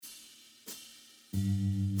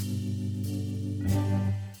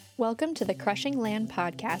Welcome to the Crushing Land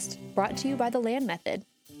podcast, brought to you by the Land Method.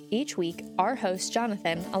 Each week, our host,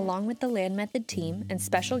 Jonathan, along with the Land Method team and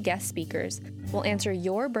special guest speakers, will answer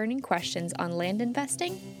your burning questions on land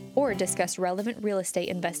investing or discuss relevant real estate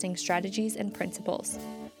investing strategies and principles.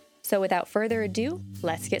 So without further ado,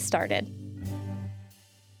 let's get started.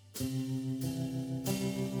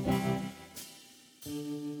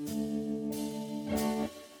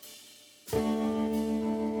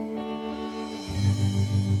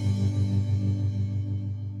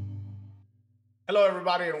 Hello,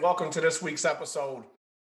 everybody, and welcome to this week's episode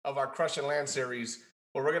of our Crushing Land series,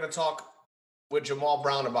 where we're going to talk with Jamal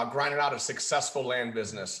Brown about grinding out a successful land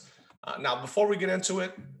business. Now, before we get into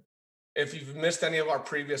it, if you've missed any of our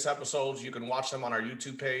previous episodes, you can watch them on our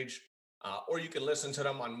YouTube page, or you can listen to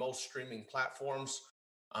them on most streaming platforms.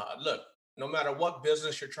 Look, no matter what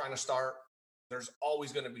business you're trying to start, there's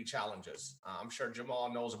always going to be challenges. I'm sure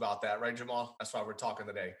Jamal knows about that, right, Jamal? That's why we're talking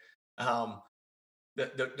today.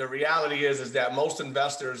 The reality is that most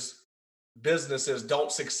businesses don't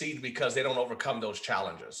succeed because they don't overcome those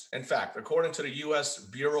challenges. In fact, according to the U.S.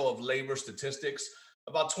 Bureau of Labor Statistics,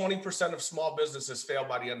 about 20% of small businesses fail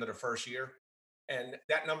by the end of the first year. And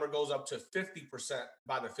that number goes up to 50%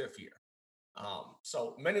 by the fifth year.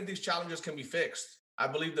 So many of these challenges can be fixed. I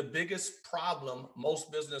believe the biggest problem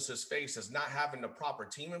most businesses face is not having the proper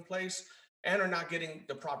team in place and are not getting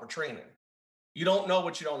the proper training. You don't know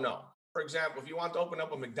what you don't know. For example, if you want to open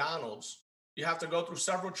up a McDonald's, you have to go through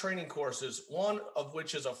several training courses, one of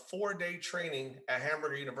which is a 4-day training at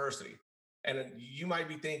Hamburger University. And you might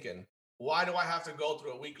be thinking, why do I have to go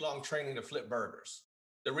through a week-long training to flip burgers?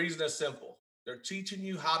 The reason is simple. They're teaching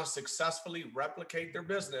you how to successfully replicate their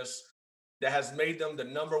business that has made them the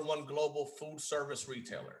 #1 global food service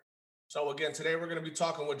retailer. So again, today we're going to be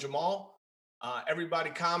talking with Jamal. Everybody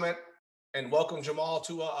comment and welcome Jamal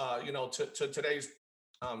to today's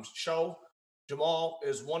show. Jamal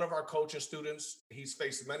is one of our coaching students. He's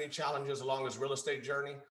faced many challenges along his real estate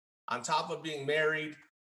journey. On top of being married,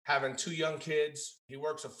 having 2 young kids, he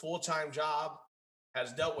works a full-time job,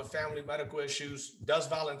 has dealt with family medical issues, does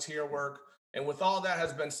volunteer work, and with all that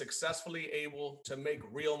has been successfully able to make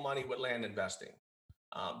real money with land investing.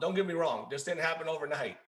 Don't get me wrong, this didn't happen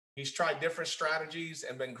overnight. He's tried different strategies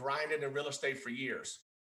and been grinding in real estate for years.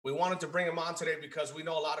 We wanted to bring him on today because we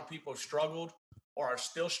know a lot of people have struggled or are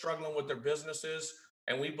still struggling with their businesses.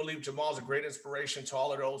 And we believe Jamal's a great inspiration to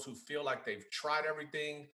all of those who feel like they've tried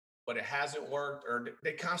everything, but it hasn't worked, or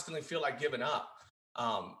they constantly feel like giving up.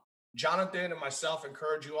 Jonathan and myself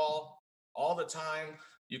encourage you all the time.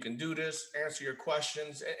 You can do this, answer your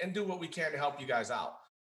questions, and do what we can to help you guys out.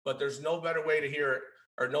 But there's no better way to hear it,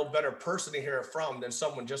 or no better person to hear it from than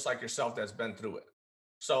someone just like yourself that's been through it.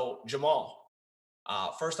 So Jamal,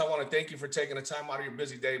 first I want to thank you for taking the time out of your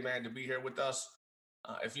busy day, man, to be here with us.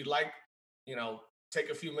 If you'd like, take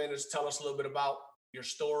a few minutes, tell us a little bit about your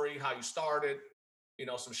story, how you started,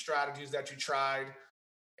 some strategies that you tried,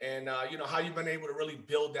 and, how you've been able to really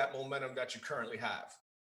build that momentum that you currently have.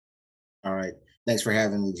 All right. Thanks for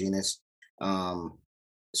having me, Genus.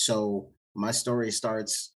 So my story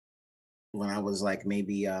starts when I was like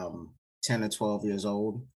maybe 10 or 12 years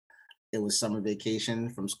old. It was summer vacation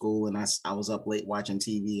from school, and I was up late watching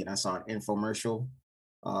TV, and I saw an infomercial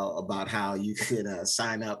about how you could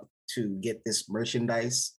sign up to get this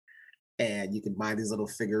merchandise, and you could buy these little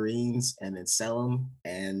figurines and then sell them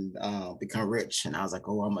and become rich. And I was like,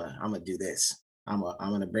 oh, I'm gonna do this. I'm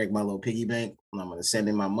gonna break my little piggy bank, and I'm gonna send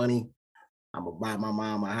in my money. I'm gonna buy my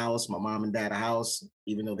mom a house, my mom and dad a house,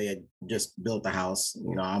 even though they had just built a house.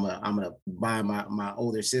 I'm gonna buy my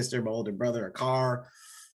older sister, my older brother a car.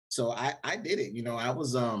 So I did it.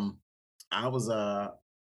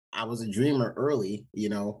 I was a dreamer early.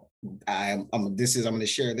 I'm going to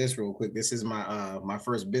share this real quick. This is my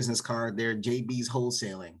first business card there, JB's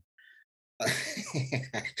Wholesaling.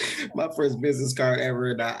 My first business card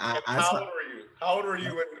ever. And How old were you? How old were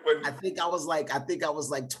you when I think I was like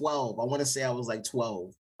 12. I want to say I was like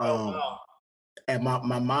 12. Wow. And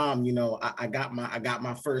my mom, I got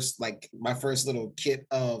my first little kit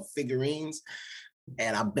of figurines.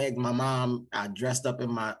 And I begged my mom. I dressed up in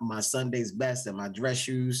my Sunday's best and my dress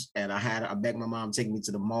shoes. And I begged my mom to take me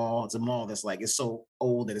to the mall. It's a mall that's like, it's so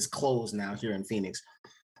old that it's closed now here in Phoenix.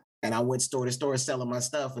 And I went store to store selling my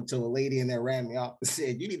stuff until a lady in there ran me off and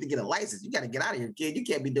said, you need to get a license. You got to get out of here, kid. You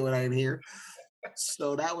can't be doing that in here.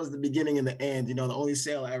 So that was the beginning and the end. The only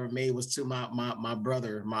sale I ever made was to my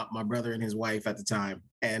brother, my brother and his wife at the time.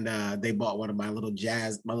 And they bought one of my little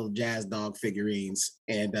jazz dog figurines.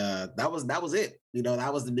 And that was it.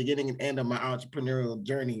 That was the beginning and end of my entrepreneurial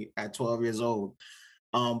journey at 12 years old.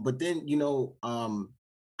 But then,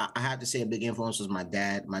 I have to say a big influence was my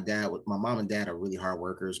dad. My mom and dad are really hard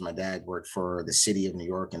workers. My dad worked for the city of New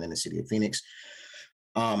York and then the city of Phoenix.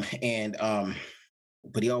 And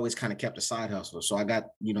but he always kind of kept a side hustle. So I got,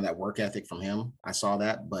 that work ethic from him. I saw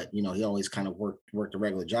that, but he always kind of worked a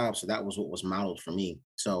regular job. So that was what was modeled for me.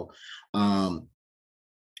 So um,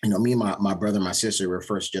 me and my brother, my sister were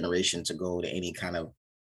first generation to go to any kind of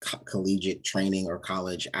collegiate training or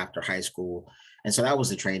college after high school. And so that was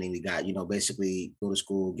the training we got, basically go to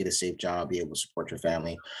school, get a safe job, be able to support your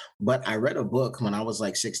family. But I read a book when I was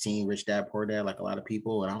like 16, Rich Dad, Poor Dad, like a lot of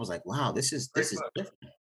people. And I was like, wow, Great this is book.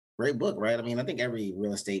 different. Great book, right? I mean, I think every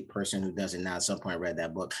real estate person who does it now at some point read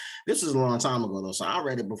that book. This was a long time ago though. So I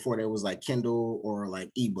read it before there was like Kindle or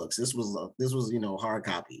like ebooks. This was hard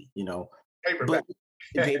copy, Paperback. but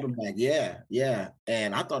paperback, yeah, yeah.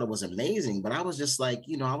 And I thought it was amazing, but I was just like,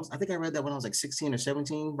 I think I read that when I was like 16 or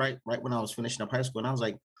 17, right when I was finishing up high school. And I was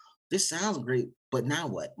like, this sounds great, but now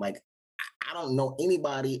what? Like, I don't know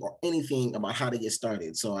anybody or anything about how to get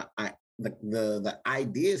started. So the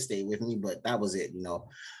idea stayed with me, but that was it.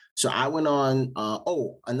 So I went on.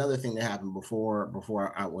 Another thing that happened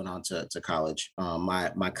before I went on to college.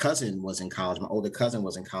 My cousin was in college. My older cousin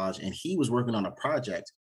was in college, and he was working on a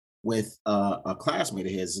project with a classmate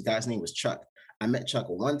of his. This guy's name was Chuck. I met Chuck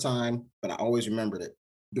one time, but I always remembered it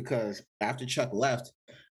because after Chuck left,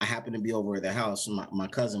 I happened to be over at the house. My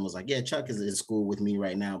cousin was like, "Yeah, Chuck is in school with me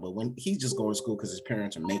right now, but when he's just going to school because his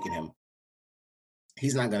parents are making him,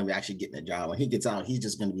 he's not going to be actually getting a job. When he gets out, he's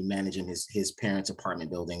just going to be managing his parents'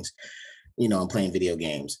 apartment buildings, and playing video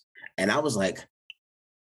games." And I was like,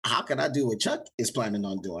 "How can I do what Chuck is planning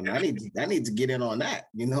on doing? I need to get in on that,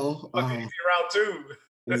 But the easy route too.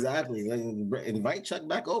 Exactly. Like, invite Chuck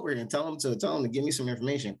back over and tell him to give me some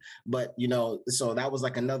information. But so that was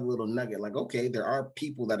like another little nugget. Like, okay, there are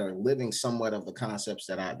people that are living somewhat of the concepts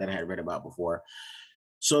that I had read about before.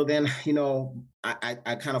 So then,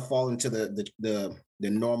 I kind of fall into the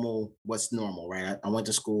normal, what's normal, right? I went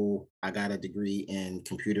to school, I got a degree in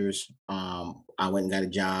computers. I went and got a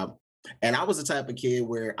job. And I was the type of kid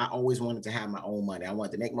where I always wanted to have my own money. I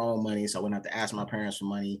wanted to make my own money. So I wouldn't have to ask my parents for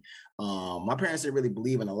money. My parents didn't really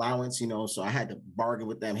believe in allowance, so I had to bargain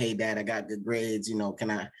with them. Hey, dad, I got good grades, can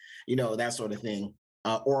I, that sort of thing.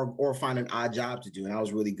 Or find an odd job to do. And I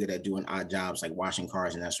was really good at doing odd jobs like washing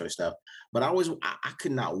cars and that sort of stuff. But I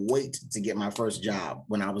could not wait to get my first job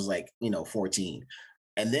when I was like, 14.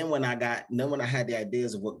 And then when I had the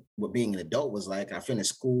ideas of what being an adult was like, I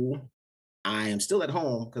finished school. I am still at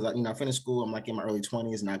home because I finished school. I'm like in my early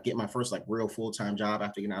 20s, and I get my first like real full-time job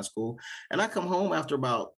after getting out of school. And I come home after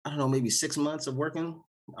about, I don't know, maybe 6 months of working.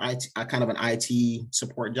 I kind of an IT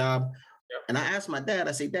support job. Yep. And I asked my dad,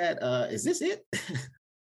 I say, Dad, is this it?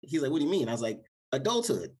 He's like, what do you mean? I was like,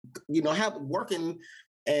 adulthood, have working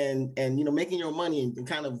and making your money and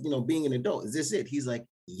kind of, being an adult. Is this it? He's like,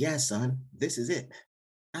 yes, son, this is it.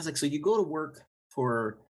 I was like, so you go to work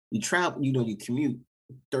you travel, you commute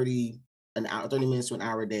 30 an hour, 30 minutes to an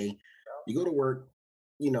hour a day. You go to work,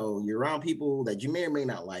 you're around people that you may or may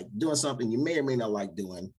not like, doing something you may or may not like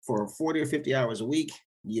doing for 40 or 50 hours a week.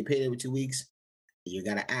 You get paid every 2 weeks. You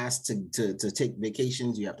got to ask to take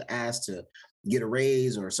vacations. You have to ask to get a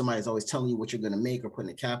raise, or somebody's always telling you what you're going to make or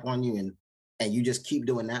putting a cap on you. And you just keep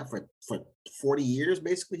doing that for 40 years,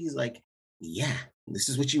 basically. He's like, yeah, this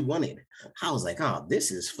is what you wanted. I was like, oh, this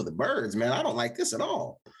is for the birds, man. I don't like this at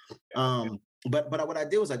all. But what I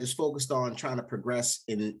did was I just focused on trying to progress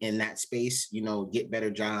in that space, get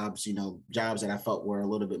better jobs, jobs that I felt were a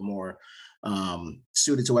little bit more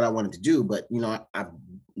suited to what I wanted to do. But I've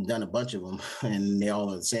done a bunch of them, and they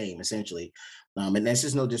all are the same essentially. And that's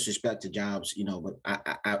just no disrespect to jobs, but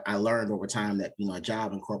I learned over time that a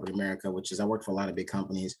job in corporate America, which is I work for a lot of big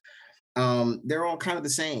companies, they're all kind of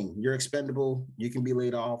the same. You're expendable. You can be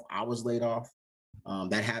laid off. I was laid off.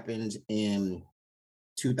 That happened in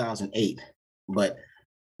 2008. But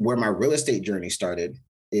where my real estate journey started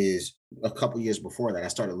is a couple years before that. I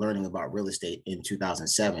started learning about real estate in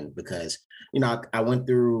 2007 because, I went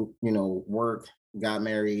through, work, got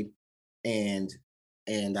married, and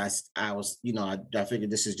I was, I figured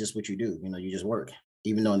this is just what you do. You just work.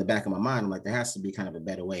 Even though in the back of my mind, I'm like, there has to be kind of a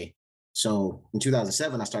better way. So in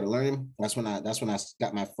 2007, I started learning. That's when I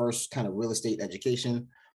got my first kind of real estate education.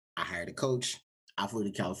 I hired a coach. I flew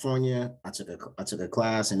to California. I took a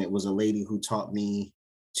class, and it was a lady who taught me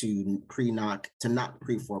to knock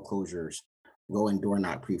pre foreclosures, go and door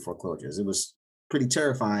knock pre foreclosures. It was pretty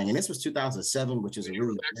terrifying, and this was 2007, which is a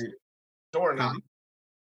really door knocking.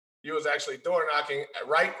 You was actually door knocking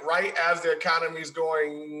right as the economy's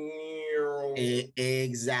going.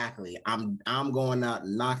 Exactly. I'm going out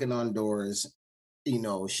knocking on doors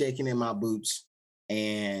shaking in my boots,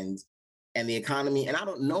 and the economy. And I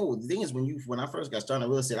don't know. The thing is, when I first got started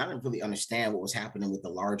in real estate, I didn't really understand what was happening with the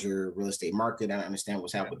larger real estate market. I didn't understand what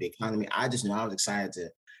was happening with the economy. I just knew I was excited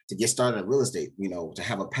to get started in real estate, to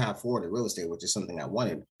have a path forward in real estate, which is something I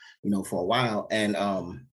wanted, for a while. And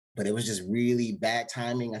but it was just really bad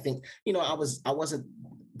timing. I think, I wasn't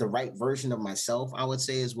the right version of myself, I would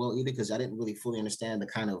say, as well, either, because I didn't really fully understand the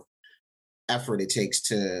kind of effort it takes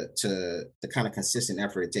to the kind of consistent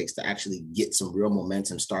effort it takes to actually get some real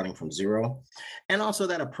momentum starting from zero. And also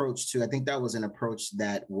that approach too, I think that was an approach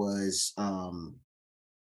that was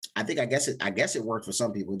I guess it worked for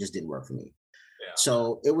some people, it just didn't work for me. Yeah.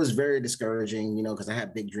 So it was very discouraging, because I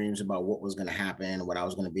had big dreams about what was going to happen, what I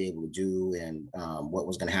was going to be able to do, and what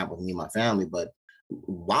was going to happen with me and my family. But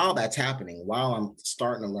while that's happening, while I'm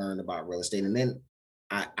starting to learn about real estate, and then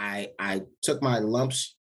I took my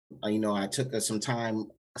lumps, I took some time,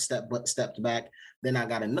 stepped back. Then I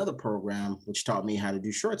got another program which taught me how to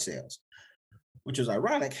do short sales, which was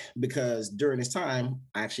ironic because during this time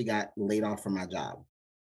I actually got laid off from my job,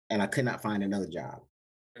 and I could not find another job.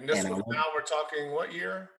 And this And I was, went now we're talking what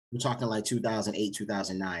year? We're talking like 2008,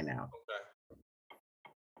 2009 now.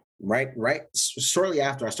 Okay. Right. Shortly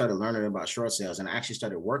after I started learning about short sales, and I actually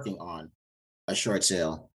started working on a short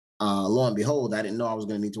sale. Lo and behold, I didn't know I was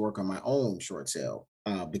going to need to work on my own short sale,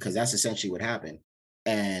 because that's essentially what happened.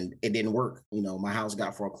 And it didn't work. My house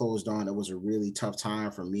got foreclosed on. It was a really tough time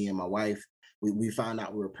for me and my wife. We found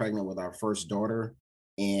out we were pregnant with our first daughter.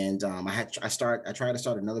 And I tried to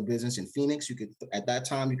start another business in Phoenix. At that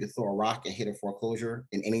time you could throw a rock and hit a foreclosure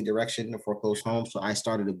in any direction, a foreclosed home. So I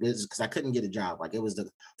started a business because I couldn't get a job. Like, it was the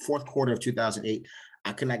fourth quarter of 2008.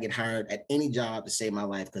 I could not get hired at any job to save my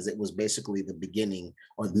life because it was basically the beginning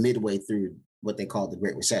or midway through what they called the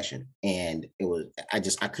Great Recession. And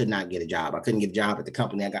I could not get a job. I couldn't get a job at the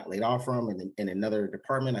company I got laid off from, and in another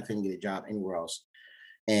department. I couldn't get a job anywhere else.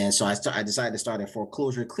 And so I decided to start a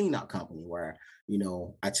foreclosure cleanout company where,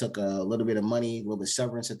 I took a little bit of money, a little bit of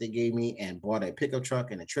severance that they gave me, and bought a pickup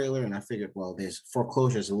truck and a trailer. And I figured, well, there's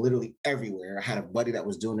foreclosures literally everywhere. I had a buddy that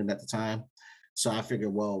was doing it at the time. So I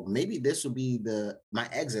figured, well, maybe this will be my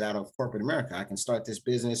exit out of corporate America. I can start this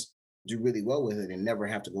business, do really well with it, and never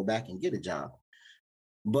have to go back and get a job.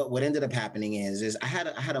 But what ended up happening is I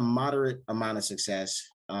had a moderate amount of success.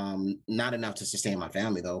 Not enough to sustain my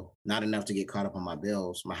family, though. Not enough to get caught up on my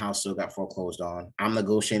bills. My house still got foreclosed on. I'm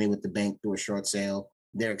negotiating with the bank through a short sale.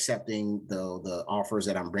 They're accepting the offers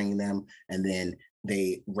that I'm bringing them, and then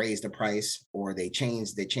they raise the price, or they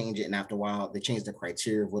change it. And after a while, they change the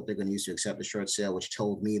criteria of what they're going to use to accept the short sale, which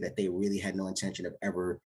told me that they really had no intention of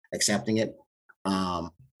ever accepting it.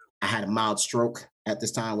 Um, I had a mild stroke at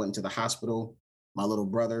this time. Went into the hospital. My little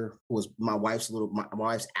brother, who was my wife's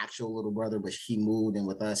actual little brother, but he moved in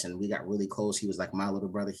with us and we got really close. He was like my little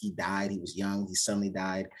brother. He died. He was young. He suddenly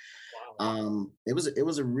died. Wow. It was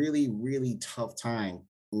a really, really tough time.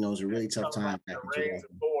 It was a really tough Talk about time back the in rains 2000.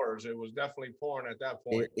 and pours. It was definitely pouring at that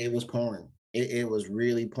point. It was pouring. It was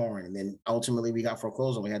really pouring. And then ultimately we got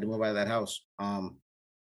foreclosed and we had to move out of that house.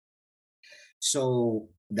 So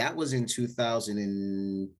that was in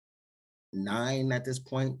 2009 at this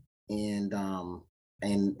point. And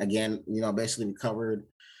again, basically recovered.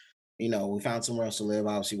 We found somewhere else to live.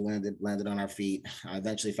 Obviously, we landed on our feet. I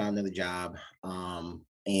eventually found another job.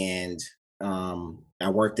 And I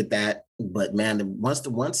worked at that. But man, I'm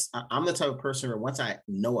the type of person where once I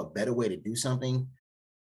know a better way to do something,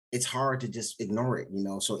 it's hard to just ignore it.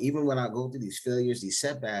 So even when I go through these failures, these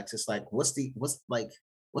setbacks, it's like, what's the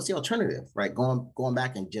alternative, right? Going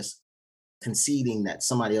back and just conceding that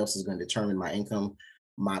somebody else is going to determine my income,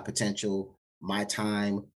 my potential, my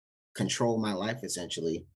time, control my life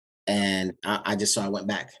essentially. And I went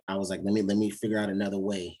back. I was like, let me figure out another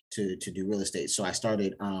way to do real estate. So I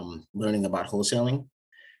started learning about wholesaling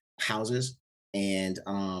houses, and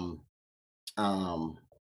um,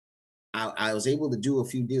 I was able to do a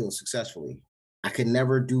few deals successfully. I could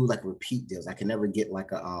never do like repeat deals. I could never get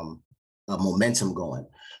like a momentum going,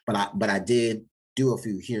 but I did do a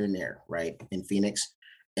few here and there, right, in Phoenix.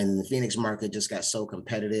 And the Phoenix market just got so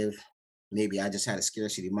competitive. Maybe I just had a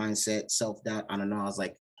scarcity mindset, self doubt. I don't know. I was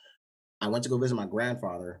like, I went to go visit my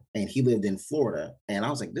grandfather, and he lived in Florida. And I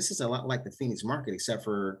was like, this is a lot like the Phoenix market, except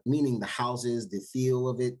for meaning the houses, the feel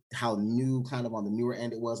of it, how new, kind of on the newer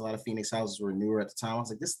end it was. A lot of Phoenix houses were newer at the time. I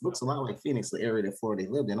was like, this looks a lot like Phoenix, the area that Florida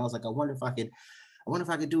lived in. I was like, I wonder if I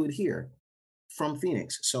could do it here from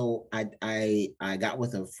Phoenix. So I got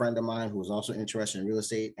with a friend of mine who was also interested in real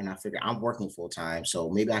estate, and I figured I'm working full time, so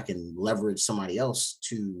maybe I can leverage somebody else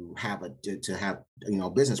to have a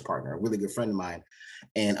business partner, a really good friend of mine,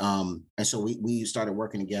 and so we started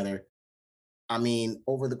working together. I mean,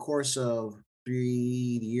 over the course of 3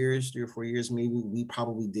 years, 3 or 4 years, maybe we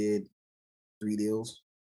probably did 3 deals.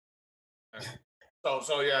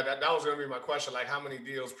 So yeah, that was gonna be my question. Like, how many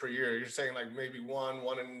deals per year? You're saying like maybe one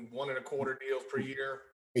and a quarter deals per year.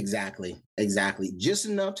 Exactly, exactly. Just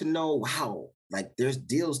enough to know, wow, like there's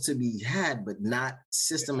deals to be had, but not Yeah,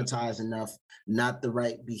 systematized enough, not the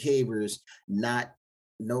right behaviors, not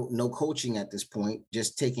no coaching at this point,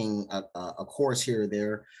 just taking a course here or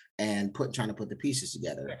there and trying to put the pieces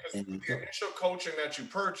yeah. together. Because And the so, initial coaching that you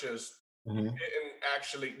purchased, mhm, didn't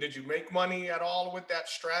actually, did you make money at all with that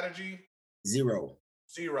strategy? zero,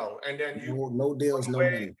 Zero. And then you no deals, went no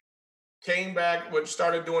away, money. came back, which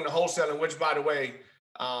started doing the wholesaling. Which, by the way,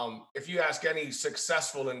 if you ask any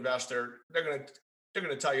successful investor, they're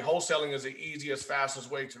gonna tell you wholesaling is the easiest, fastest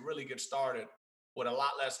way to really get started with a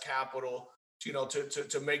lot less capital.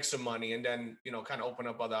 To make some money and then kind of open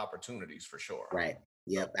up other opportunities for sure. Right. So,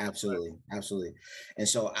 Yep. Absolutely. Absolutely. And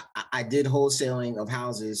so I did wholesaling of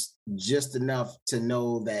houses just enough to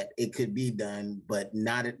know that it could be done, but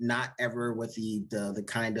not ever with the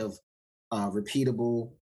kind of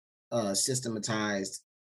repeatable, systematized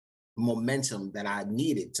momentum that I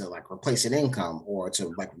needed to like replace an income or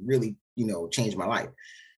to like really change my life.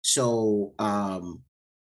 So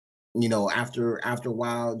after a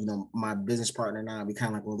while, my business partner and I, we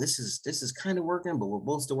kind of like, well, this is kind of working, but we're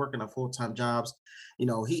both still working our full-time jobs.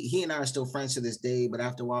 He and I are still friends to this day, but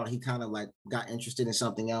after a while, he kind of like got interested in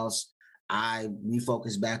something else. I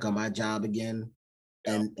refocused back on my job again,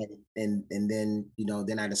 yeah. and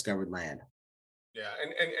then I discovered land. Yeah,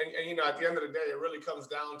 and at the end of the day, it really comes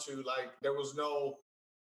down to like there was no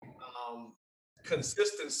um,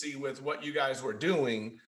 consistency with what you guys were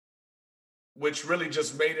doing, which really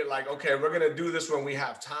just made it like, okay, we're gonna do this when we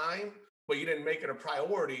have time, but you didn't make it a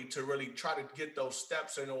priority to really try to get those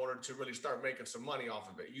steps in order to really start making some money off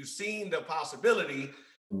of it. You've seen the possibility,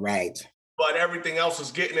 Right. but everything else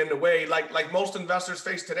is getting in the way, like most investors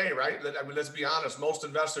face today, right? I mean, let's be honest, most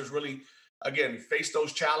investors really, again, face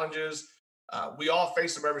those challenges. We all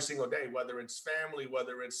face them every single day, whether it's family,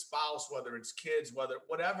 whether it's spouse, whether it's kids,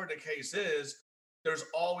 whatever the case is. There's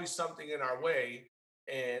always something in our way,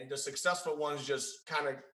 and the successful ones just kind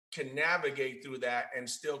of can navigate through that and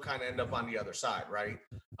still kind of end up on the other side, right?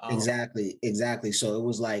 um, Exactly. Exactly. So it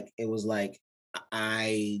was like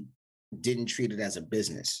I didn't treat it as a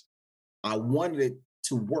business. I wanted it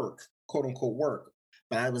to work, quote unquote work,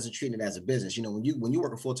 but I wasn't treating it as a business. When you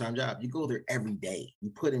work a full-time job, you go there every day. You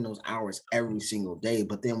put in those hours every single day.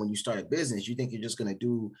 But then when you start a business, you think you're just gonna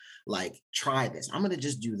do like try this. I'm gonna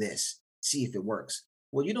just do this, see if it works.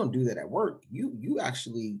 Well, you don't do that at work. You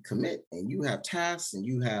actually commit and you have tasks and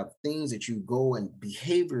you have things that you go and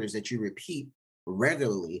behaviors that you repeat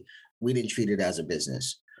regularly. We didn't treat it as a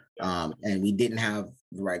business. And we didn't have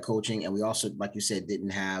the right coaching, and we also, like you said, didn't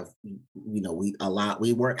have we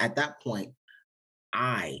were at that point.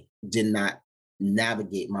 I did not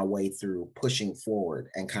navigate my way through pushing forward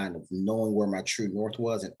and kind of knowing where my true north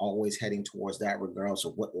was and always heading towards that regardless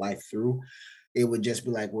of what life threw. It would just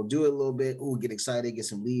be like, we'll do it a little bit, ooh, get excited, get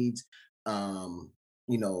some leads, and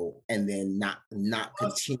then not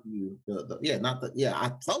continue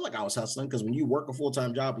I felt like I was hustling because when you work a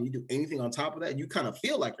full-time job and you do anything on top of that, you kind of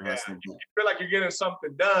feel like you're Yeah, hustling. you feel like you're getting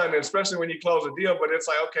something done, especially when you close a deal. But it's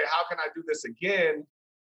like, okay, how can I do this again?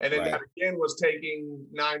 And then that Right. again was taking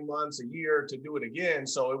 9 months, a year to do it again.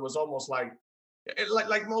 So it was almost like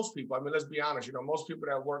most people. I mean, let's be honest. Most people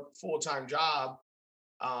that work full time job,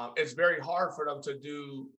 it's very hard for them to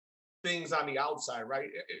do things on the outside, right?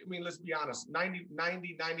 I mean, let's be honest.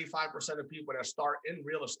 95% of people that start in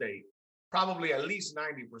real estate, probably at least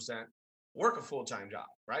 90%, work a full time job,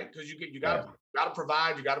 right? Because you Right. got to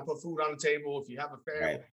provide, you got to put food on the table. If you have a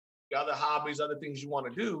family, Right. other hobbies, other things you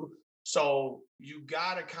want to do. So you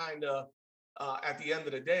got to kind of, at the end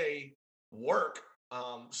of the day, work.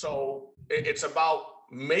 So it's about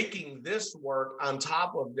making this work on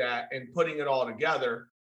top of that and putting it all together.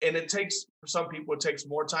 And it takes, for some people, it takes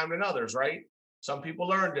more time than others, right? Some people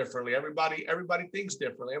learn differently. Everybody thinks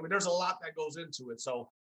differently. I mean, there's a lot that goes into it. So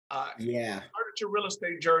you Yeah. started your real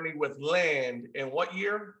estate journey with land in what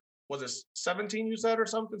year? Was it 17 you said or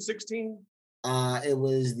something? 16? It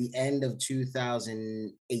was the end of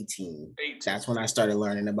 2018. 18. That's when I started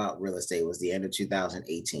learning about real estate. Was the end of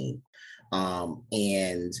 2018.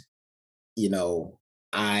 And you know,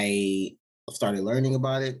 I started learning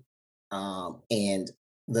about it. And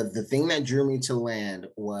the thing that drew me to land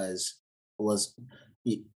was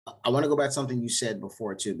I want to go back to something you said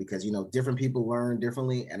before too, because different people learn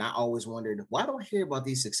differently, and I always wondered why don't I hear about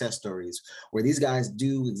these success stories where these guys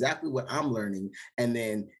do exactly what I'm learning, and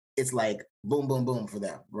then it's like boom, boom, boom for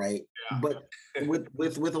them, right? But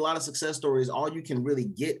with a lot of success stories, all you can really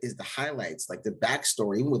get is the highlights, like the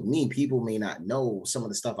backstory. Even with me, people may not know some of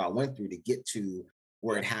the stuff I went through to get to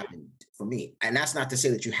where it happened for me. And that's not to say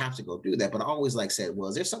that you have to go do that, but I always like said, well,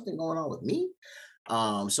 is there something going on with me?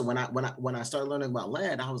 So when I started learning about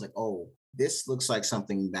land, I was like, oh, this looks like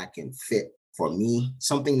something that can fit for me,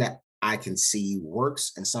 something that I can see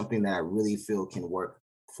works, and something that I really feel can work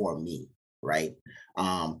for me, right?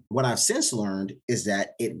 What I've since learned is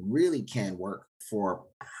that it really can work for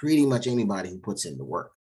pretty much anybody who puts in the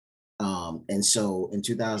work. And so in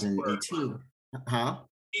Keyword, 2018, huh?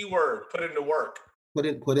 keyword, put it into work. Put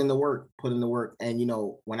in the work. And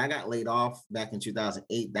when I got laid off back in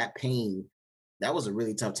 2008, that pain, that was a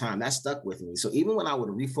really tough time. That stuck with me. So even when I would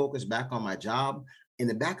refocus back on my job, in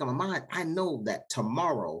the back of my mind, I know that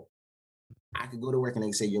tomorrow I could go to work and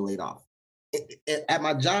they say you're laid off. At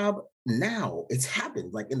my job now, it's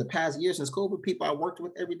happened. Like in the past year since COVID, people I worked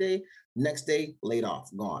with every day, next day laid off,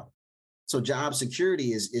 gone. So job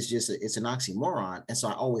security is just it's an oxymoron, and so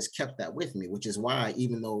I always kept that with me, which is why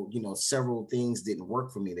even though several things didn't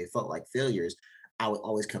work for me, they felt like failures. I would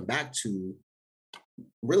always come back to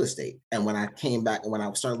real estate, and when I came back and when I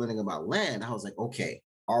started learning about land, I was like, okay,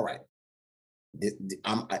 all right,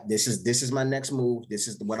 this is my next move. This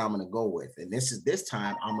is what I'm going to go with, and this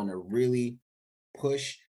time I'm going to really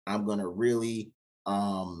push. I'm going to really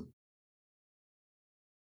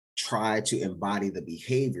try to embody the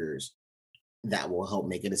behaviors that will help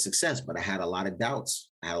make it a success. But I had a lot of doubts.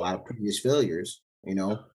 I had a lot of previous failures,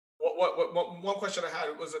 One question I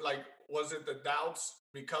had was, was it the doubts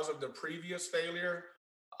because of the previous failure?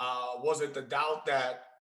 Was it the doubt that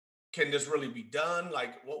can this really be done?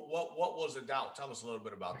 Like, what was the doubt? Tell us a little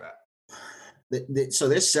bit about that. So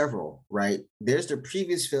there's several, right? There's the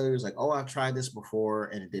previous failures, like, oh, I've tried this before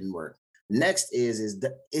and it didn't work. Next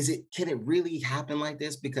can it really happen like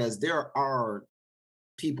this? Because there are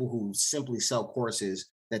people who simply sell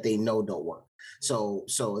courses that they know don't work. So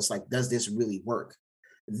it's like, does this really work?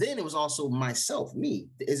 Then it was also myself, me.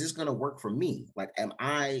 Is this going to work for me? Like,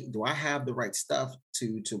 do I have the right stuff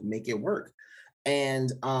to make it work?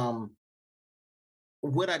 And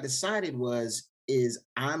what I decided is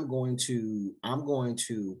I'm going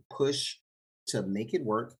to push to make it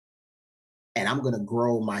work, and I'm going to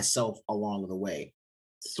grow myself along the way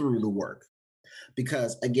through the work.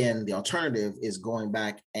 Because again, the alternative is going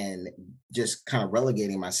back and just kind of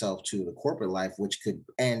relegating myself to the corporate life, which could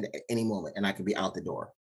end at any moment and I could be out the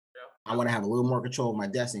door. I want to have a little more control of my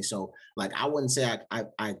destiny. So like, I wouldn't say I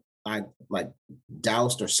like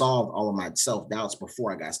doused or solved all of my self doubts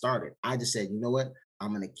before I got started. I just said, you know what? I'm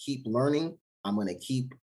going to keep learning. I'm going to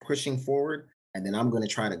keep pushing forward. And then I'm going to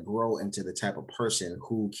try to grow into the type of person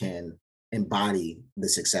who can embody the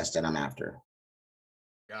success that I'm after.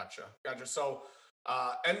 Gotcha. So,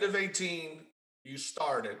 end of 18, you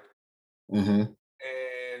started. Mm-hmm.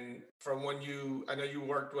 And from I know you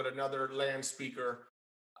worked with another land speaker.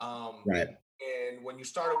 Right. And when you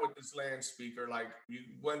started with this land speaker, like you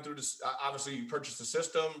went through this, obviously you purchased the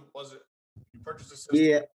system. Was it you purchased the system?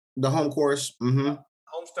 Yeah, the home course. Mm-hmm.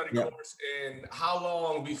 Home study Yep. course. And how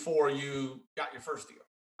long before you got your first deal,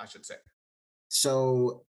 I should say?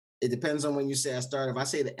 So it depends on when you say I started. If I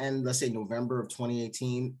say the end, let's say November of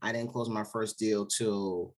 2018, I didn't close my first deal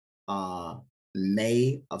till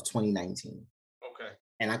May of 2019. Okay.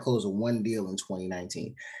 And I closed one deal in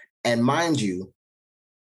 2019. And mind you,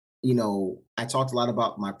 I talked a lot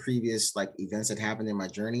about my previous like events that happened in my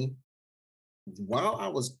journey. While I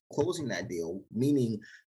was closing that deal, meaning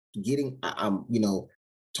I'm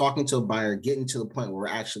talking to a buyer, getting to the point where we're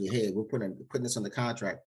actually, hey, we're putting this on the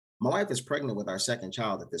contract. My wife is pregnant with our second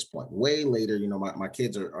child at this point. Way later, my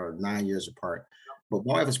kids are 9 years apart, but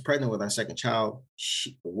my wife is pregnant with our second child.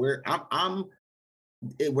 We're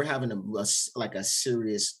having a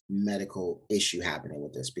serious medical issue happening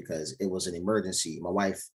with this because it was an emergency. My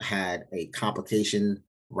wife had a complication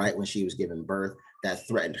right when she was giving birth that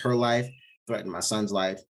threatened her life, threatened my son's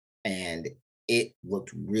life, and it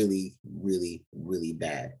looked really, really, really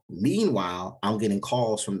bad. Meanwhile, I'm getting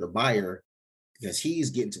calls from the buyer because he's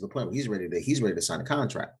getting to the point where he's ready to sign a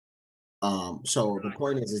contract. So the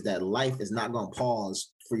point is that life is not going to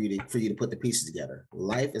pause for you to put the pieces together.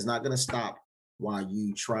 Life is not going to stop while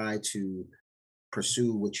you try to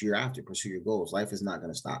pursue what you're after, pursue your goals. Life is not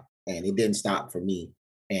going to stop, and it didn't stop for me.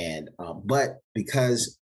 And but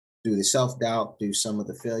because through the self doubt, through some of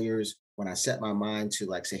the failures, when I set my mind to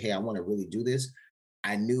like say, hey, I want to really do this,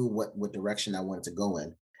 I knew what direction I wanted to go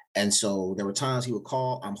in. And so there were times he would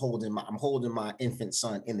call. I'm holding my infant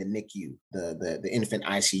son in the NICU, the infant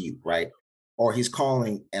ICU, right? or he's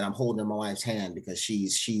calling and I'm holding my wife's hand because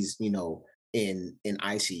she's in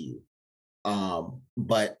ICU.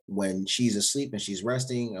 But when she's asleep and she's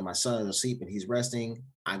resting, and my son is asleep and he's resting,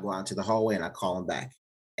 I go out to the hallway and I call him back.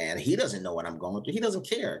 And he doesn't know what I'm going through. He doesn't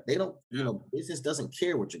care. They don't, business doesn't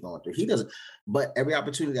care what you're going through. He doesn't. But every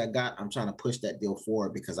opportunity I got, I'm trying to push that deal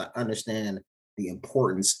forward because I understand the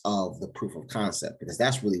importance of the proof of concept, because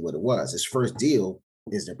that's really what it was. His first deal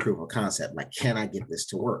is the proof of concept. Like, can I get this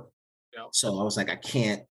to work? Yeah. So I was like, I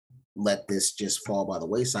can't let this just fall by the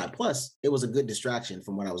wayside. Plus, it was a good distraction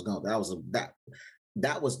from what I was going.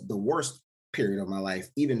 That was the worst period of my life,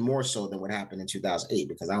 even more so than what happened in 2008,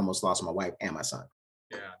 because I almost lost my wife and my son.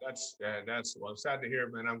 That's well, sad to hear,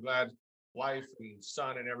 man. I'm glad wife and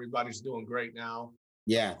son and everybody's doing great now.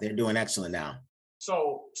 Yeah, they're doing excellent now.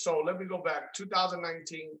 So let me go back.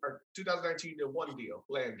 2019 to one deal,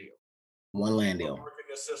 land deal. One land deal. Working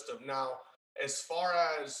the system. Now, as far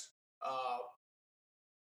as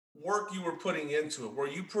work you were putting into it, were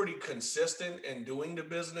you pretty consistent in doing the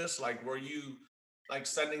business? Like, were you like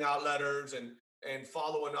sending out letters and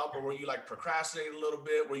following up, or were you like procrastinating a little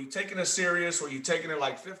bit? Were you taking it serious? Were you taking it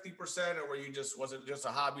like 50%, or was it just a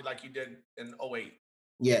hobby like you did in 08?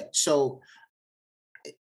 Yeah. So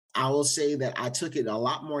I will say that I took it a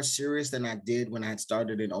lot more serious than I did when I had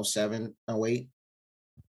started in 07, 08,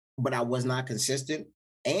 but I was not consistent.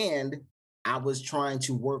 And I was trying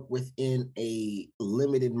to work within a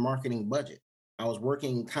limited marketing budget. I was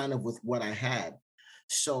working kind of with what I had.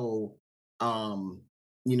 So, on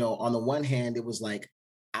the one hand, it was like,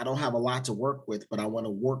 I don't have a lot to work with, but I want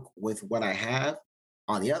to work with what I have.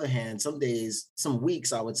 On the other hand, some days, some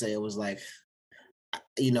weeks, I would say it was like,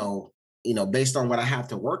 you know, based on what I have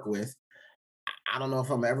to work with, I don't know if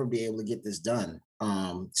I'm ever be able to get this done.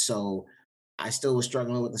 So I still was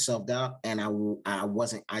struggling with the self doubt, and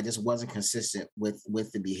I just wasn't consistent with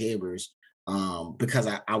the behaviors, because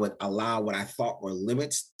I would allow what I thought were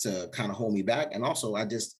limits to kind of hold me back, and also I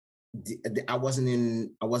wasn't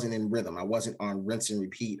in rhythm. I wasn't on rinse and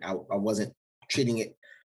repeat. I wasn't treating it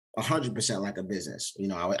 100% like a business.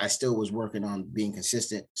 I still was working on being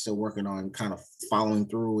consistent, still working on kind of following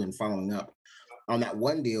through and following up. On that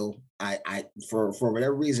one deal, I for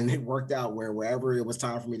whatever reason, it worked out where wherever it was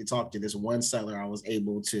time for me to talk to this one seller, I was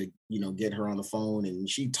able to, get her on the phone, and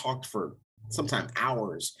she talked for sometimes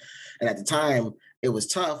hours. And at the time, it was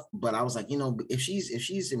tough, but I was like, if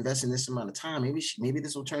she's investing this amount of time, maybe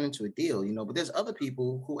this will turn into a deal, But there's other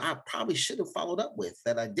people who I probably should have followed up with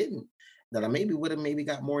that I didn't, that I maybe would have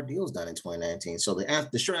got more deals done in 2019. So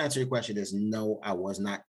the short answer to your question is no, I was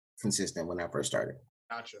not consistent when I first started.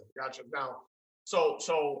 Gotcha. Now,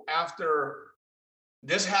 so after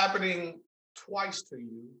this happening twice to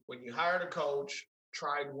you, when you hired a coach,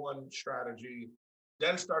 tried one strategy,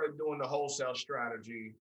 then started doing the wholesale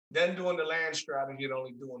strategy, then doing the land strategy and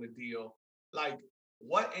only doing the deal, like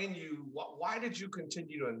what in you, why did you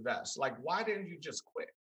continue to invest? Like, why didn't you just quit?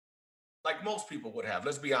 Like most people would have,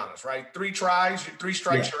 let's be honest, right? 3 tries, 3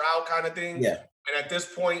 strikes, you're out kind of thing. Yeah. And at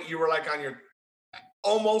this point, you were like on your,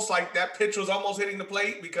 almost like that pitch was almost hitting the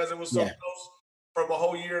plate because it was so close from a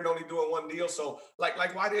whole year and only doing one deal. So like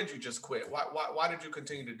why did you just quit? Why did you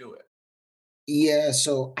continue to do it? Yeah,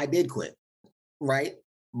 so I did quit, right?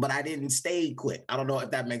 But I didn't stay quit. I don't know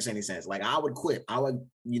if that makes any sense. Like I would quit. I would.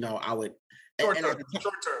 Short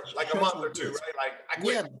term, like a month or two, right? Like I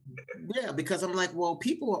quit. Yeah, because I'm like, well,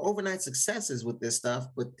 people are overnight successes with this stuff,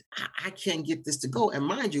 but I can't get this to go. And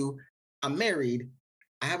mind you, I'm married,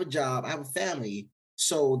 I have a job, I have a family.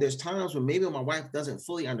 So there's times when maybe my wife doesn't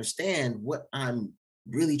fully understand what I'm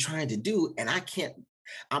really trying to do, and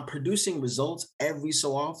I'm producing results every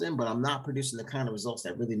so often, but I'm not producing the kind of results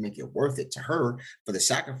that really make it worth it to her for the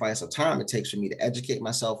sacrifice of time it takes for me to educate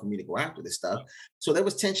myself, for me to go after this stuff. So there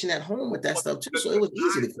was tension at home with that stuff too. So it was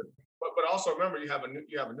easy to. But also remember, you have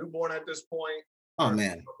a newborn at this point. Oh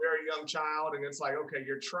man, a very young child, and it's like, okay,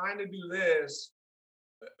 you're trying to do this,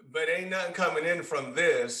 but ain't nothing coming in from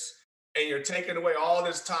this, and you're taking away all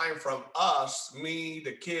this time from us, me,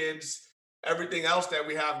 the kids, everything else that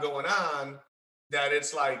we have going on. That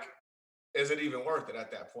it's like, is it even worth it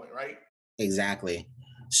at that point, right? Exactly.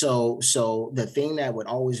 So the thing that would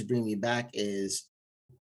always bring me back is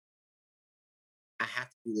I have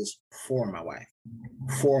to do this for my wife,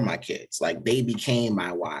 for my kids. Like they became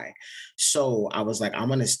my why. So I was like, I'm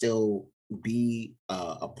gonna still be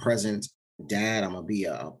a present dad. I'm gonna be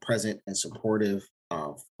a present and supportive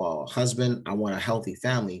husband. I want a healthy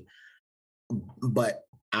family, but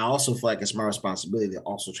I also feel like it's my responsibility to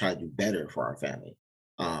also try to do better for our family.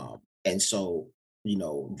 And so,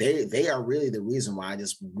 they are really the reason why I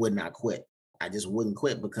just would not quit. I just wouldn't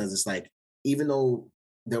quit because it's like, even though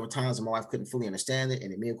there were times when my wife couldn't fully understand it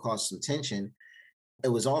and it may have caused some tension. It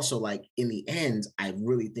was also like in the end, I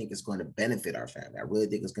really think it's going to benefit our family. I really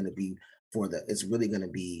think it's going to be it's really going to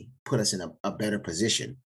be put us in a better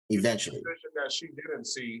position eventually. Vision that she didn't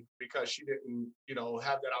see because she didn't,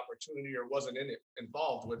 have that opportunity or wasn't in it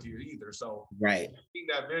involved with you either. So Right. seeing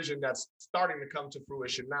that vision that's starting to come to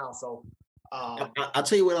fruition now. So I'll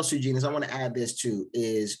tell you what else, Eugene, is I want to add this too,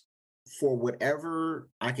 is for whatever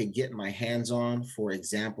I could get my hands on for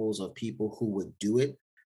examples of people who would do it,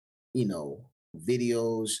 you know,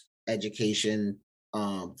 videos, education,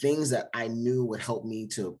 things that I knew would help me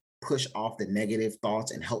to push off the negative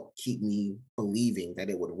thoughts and help keep me believing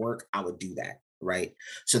that it would work, I would do that. Right.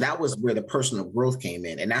 So that was where the personal growth came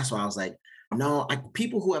in. And that's why I was like, no,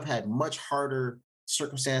 people who have had much harder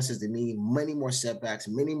circumstances than me, many more setbacks,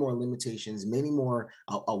 many more limitations, many more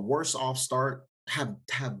a worse off start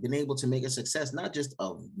have been able to make a success, not just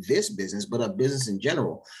of this business, but of business in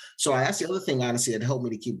general. So that's the other thing, honestly, that helped me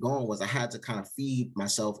to keep going was I had to kind of feed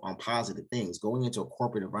myself on positive things. Going into a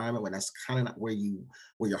corporate environment when that's kind of not where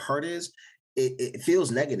your heart is, it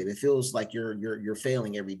feels negative. It feels like you're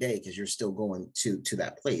failing every day because you're still going to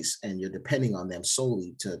that place and you're depending on them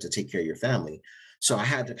solely to take care of your family. So I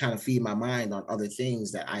had to kind of feed my mind on other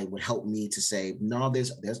things that I would help me to say, no,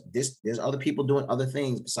 there's other people doing other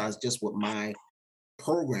things besides just what my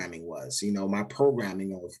programming was, my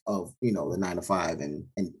programming of the 9 to 5 and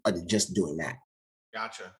just doing that.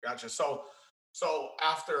 Gotcha. So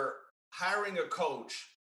after hiring a coach,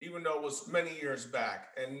 even though it was many years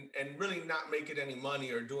back, and really not making any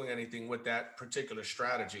money or doing anything with that particular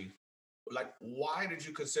strategy, like why did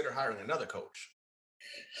you consider hiring another coach?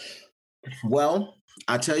 Well,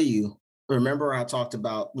 I tell you, remember I talked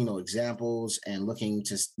about, examples and looking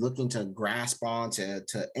to grasp on to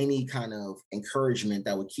any kind of encouragement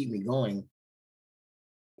that would keep me going.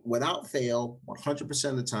 Without fail, 100%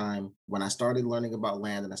 of the time, when I started learning about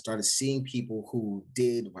land and I started seeing people who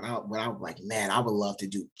did when I was like, man, I would love to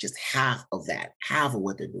do just half of that, half of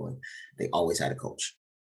what they're doing, they always had a coach.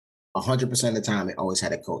 100% of the time, they always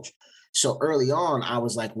had a coach. So early on, I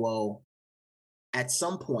was like, well, at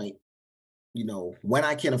some point, when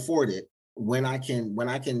I can afford it, when I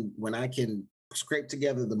can scrape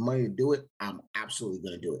together the money to do it, I'm absolutely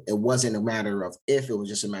going to do it. It wasn't a matter of if, it was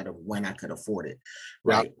just a matter of when I could afford it.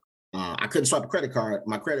 Yeah. Right. I couldn't swipe a credit card.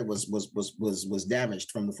 My credit was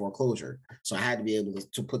damaged from the foreclosure. So I had to be able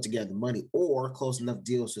to put together money or close enough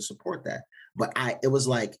deals to support that. But it was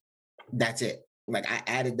like, that's it. Like I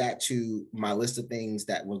added that to my list of things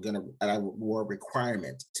that were a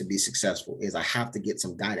requirement to be successful is I have to get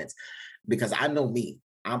some guidance because I know me.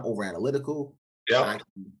 I'm over analytical. Yeah.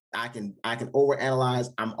 I can overanalyze.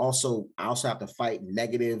 I also have to fight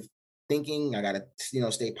negative thinking. I gotta,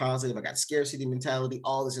 stay positive. I got scarcity mentality.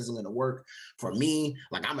 All this isn't gonna work for me.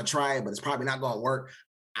 Like I'm gonna try it, but it's probably not gonna work.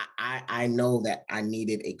 I know that I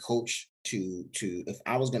needed a coach to if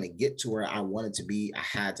I was gonna get to where I wanted to be, I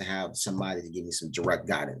had to have somebody to give me some direct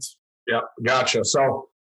guidance. Yeah, gotcha. So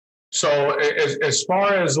as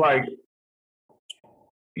far as like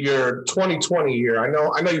your 2020 year, I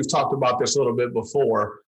know you've talked about this a little bit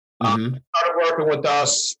before. Started working with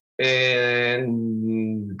us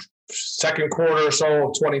in second quarter or so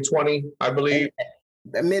of 2020, I believe.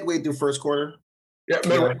 Midway through first quarter. Yeah,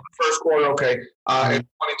 midway through first quarter. Okay, in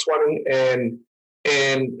 2020,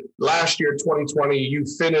 and last year 2020, you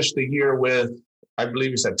finished the year with, I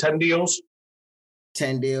believe you said 10 deals.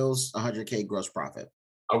 10 deals, 100K gross profit.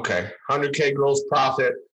 Okay, 100K gross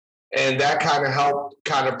profit. And that kind of helped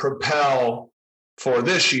kind of propel for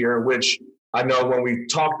this year, which I know when we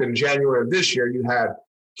talked in January of this year, you had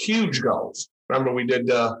huge goals. Remember, we did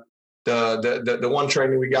the one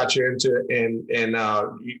training we got you into, and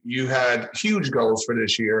you had huge goals for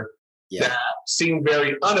this year that seemed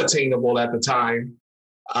very unattainable at the time.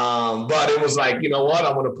 But it was like, you know what?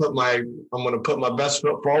 I'm going to put my best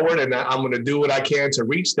foot forward, and I'm going to do what I can to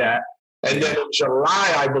reach that. And then in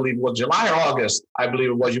July, July or August, I believe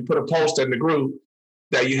it was, you put a post in the group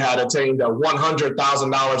that you had attained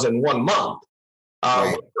 $100,000 in 1 month,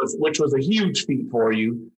 which was a huge feat for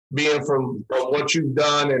you, being from what you've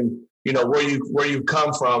done and where you've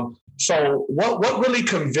come from. So, what really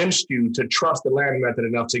convinced you to trust the land method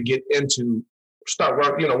enough to get into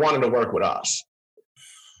wanting to work with us?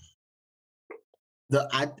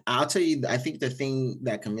 I'll tell you, I think the thing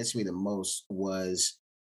that convinced me the most was,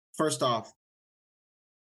 first off,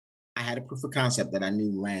 I had a proof of concept that I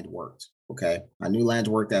knew land worked. Okay, I knew land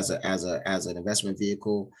worked as an investment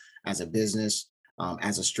vehicle, as a business,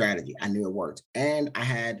 as a strategy. I knew it worked, and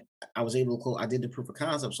I did the proof of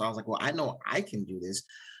concept. So I was like, well, I know I can do this.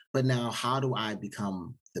 But now, how do I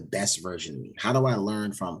become the best version of me? How do I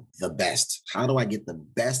learn from the best? How do I get the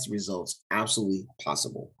best results absolutely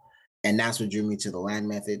possible? And that's what drew me to the land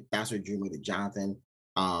method. That's what drew me to Jonathan.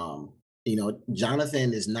 Um,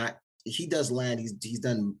 Jonathan is not, he does land. He's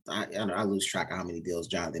done, I don't know, I lose track of how many deals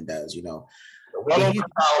Jonathan does, Well but over he's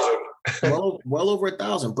 1,000. well over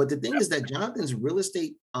 1,000. But the thing is that Jonathan's real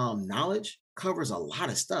estate knowledge covers a lot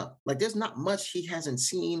of stuff. Like there's not much he hasn't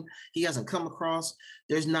seen, he hasn't come across.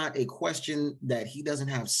 There's not a question that he doesn't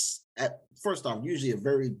have. First off, usually a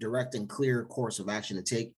very direct and clear course of action to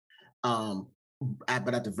take. Um,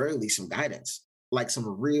 but at the very least, some guidance, like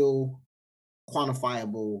some real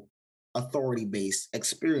quantifiable, authority based,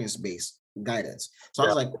 experience based guidance. So I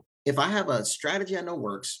Yeah. was like, if I have a strategy I know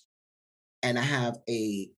works, and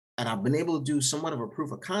and I've been able to do somewhat of a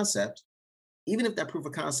proof of concept, even if that proof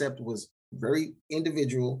of concept was very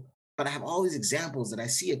individual, but I have all these examples that I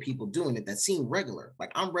see of people doing it that seem regular.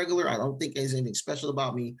 Like I'm regular. I don't think there's anything special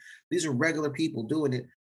about me. These are regular people doing it.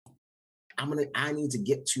 I need to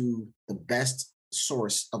get to the best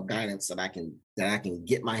source of guidance that I can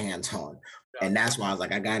get my hands on. And Gotcha. that's why I was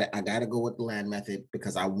like, I gotta go with the land method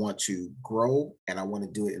because I want to grow and I want to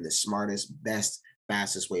do it in the smartest, best,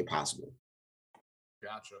 fastest way possible.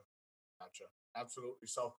 Gotcha. Gotcha. Absolutely.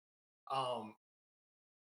 So, um,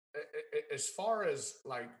 as far as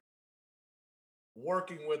like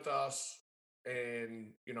working with us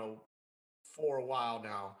and, for a while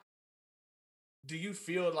now, do you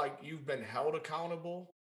feel like you've been held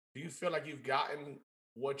accountable? Do you feel like you've gotten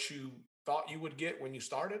what you thought you would get when you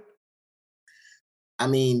started? I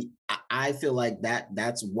mean, I feel like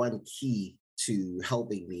that's one key to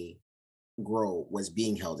helping me grow was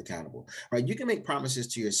being held accountable. Right? You can make promises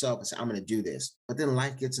to yourself and say, I'm gonna do this, but then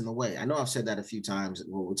life gets in the way. I know I've said that a few times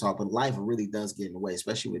when we talk, but life really does get in the way,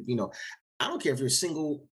 especially with, I don't care if you're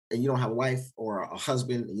single and you don't have a wife or a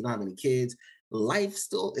husband and you don't have any kids, life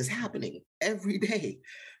still is happening every day.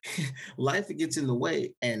 Life gets in the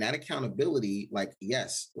way. And that accountability, like,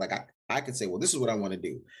 yes, like I could say, well, this is what I want to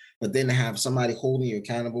do. But then to have somebody holding you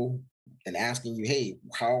accountable and asking you, hey,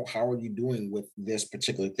 how are you doing with this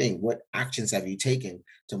particular thing? What actions have you taken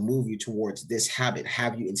to move you towards this habit?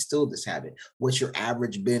 Have you instilled this habit? What's your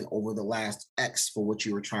average been over the last X for what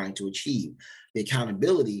you were trying to achieve? The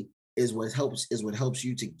accountability is what helps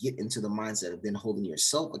you to get into the mindset of then holding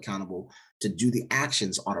yourself accountable to do the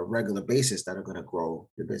actions on a regular basis that are going to grow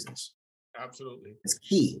your business. Absolutely. It's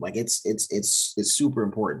key. Like it's super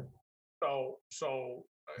important.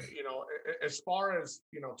 As far as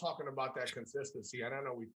talking about that consistency, and I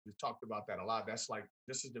know we've talked about that a lot. That's like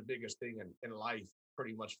this is the biggest thing in life,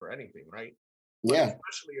 pretty much for anything, right? But Yeah.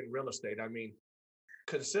 especially in real estate, I mean,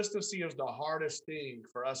 consistency is the hardest thing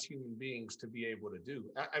for us human beings to be able to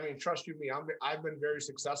do. I mean, trust you me, I've been very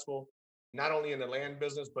successful, not only in the land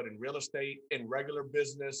business, but in real estate, in regular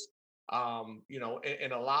business, in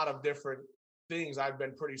a lot of different things. I've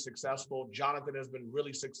been pretty successful. Jonathan has been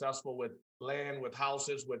really successful with land, with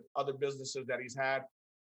houses, with other businesses that he's had.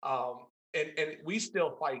 And we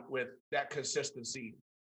still fight with that consistency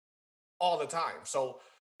all the time. So,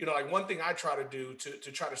 like one thing I try to do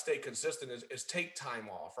to try to stay consistent is take time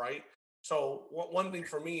off, right? So one thing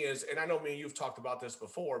for me is, and I know me and you've talked about this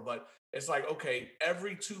before, but it's like, okay,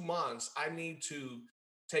 every 2 months, I need to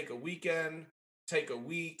take a weekend, take a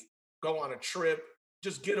week, go on a trip,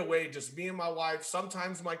 just get away, just me and my wife,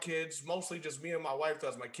 sometimes my kids, mostly just me and my wife,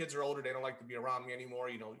 because my kids are older. They don't like to be around me anymore.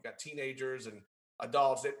 You got teenagers and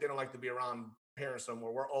adults, they don't like to be around parents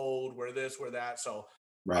anymore. We're old, we're this, we're that. So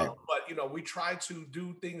Right. but we try to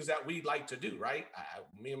do things that we like to do, right?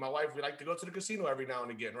 Me and my wife, we like to go to the casino every now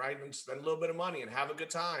and again, right, and spend a little bit of money and have a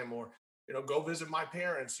good time, or go visit my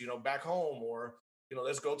parents, back home, or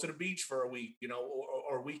let's go to the beach for a week,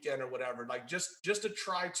 or weekend or whatever. Like just to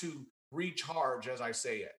try to recharge, as I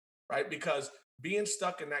say it, right? Because being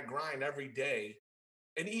stuck in that grind every day,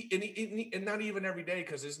 and not even every day,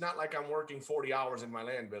 because it's not like I'm working 40 hours in my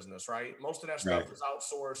land business, right? Most of that stuff Right. is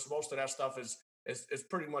outsourced. Most of that stuff is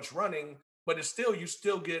pretty much running, but it's still you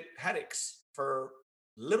still get headaches for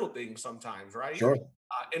little things sometimes, right? Sure.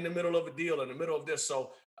 In the middle of a deal, in the middle of this,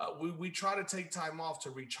 so we try to take time off to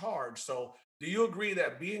recharge. So, do you agree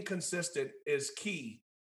that being consistent is key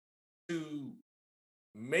to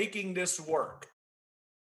making this work?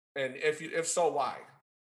 And if so, why?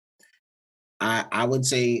 I would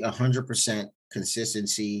say 100%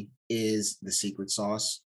 consistency is the secret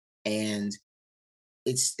sauce. And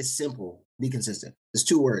it's simple. Be consistent. It's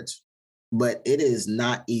two words, but it is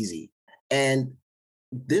not easy. And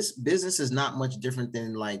this business is not much different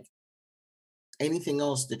than like anything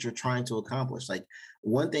else that you're trying to accomplish. Like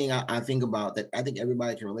one thing I think about that I think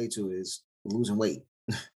everybody can relate to is losing weight.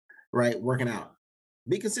 right? Working out.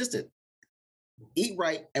 Be consistent. Eat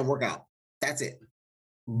right and work out. That's it.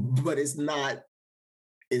 But it's not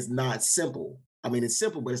simple. I mean, it's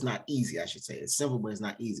simple, but it's not easy, I should say. It's simple, but it's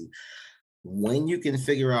not easy. When you can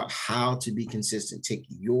figure out how to be consistent,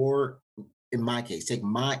 in my case, take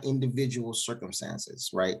my individual circumstances,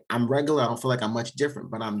 right? I'm regular. I don't feel like I'm much different,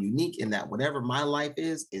 but I'm unique in that whatever my life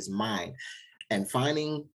is mine. And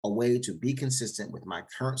finding a way to be consistent with my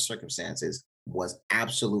current circumstances was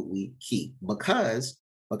absolutely key because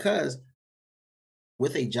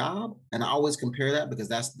with a job, and I always compare that because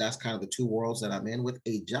that's kind of the two worlds that I'm in. With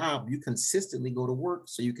a job, you consistently go to work,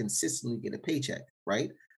 so you consistently get a paycheck, right?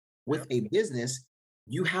 Yeah. With a business,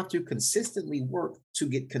 you have to consistently work to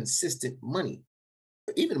get consistent money,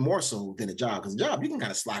 even more so than a job. Because a job, you can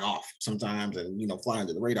kind of slack off sometimes and fly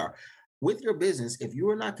under the radar. With your business, if you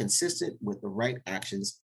are not consistent with the right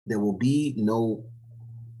actions, there will be no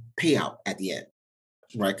payout at the end.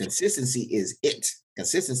 Right? Consistency is it.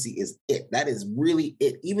 Consistency is it. That is really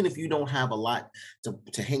it. Even if you don't have a lot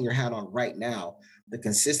to hang your hat on right now, the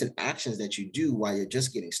consistent actions that you do while you're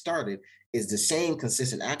just getting started is the same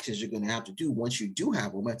consistent actions you're going to have to do once you do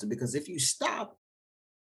have momentum. Because if you stop,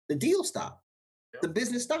 the deal stops. Yep. The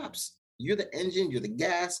business stops. You're the engine, you're the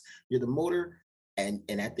gas, you're the motor, and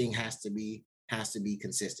that thing has to be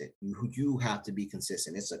consistent. You have to be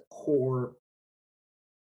consistent. It's a core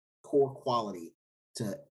quality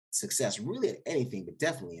to success, really at anything, but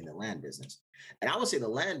definitely in the land business. And I would say the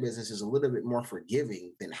land business is a little bit more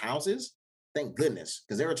forgiving than houses. Thank goodness,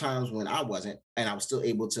 because there were times when I wasn't, and I was still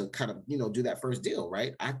able to kind of, do that first deal,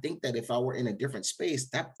 right? I think that if I were in a different space,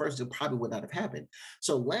 that first deal probably would not have happened.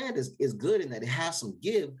 So land is good in that it has some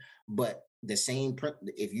give, but the same,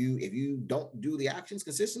 if you don't do the actions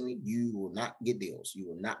consistently, you will not get deals. You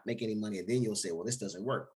will not make any money, and then you'll say, well, this doesn't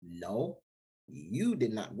work. No, you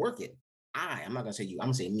did not work it. I'm not gonna say you. I'm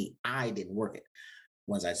gonna say me. I didn't work it.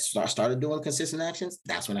 Once I started doing consistent actions,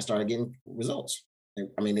 that's when I started getting results.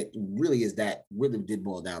 I mean, it really is that. Really did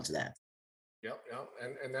boil down to that. Yep, yep,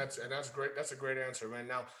 and that's great. That's a great answer, man.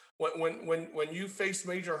 Now, when you face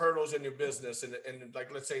major hurdles in your business, and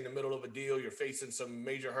like let's say in the middle of a deal, you're facing some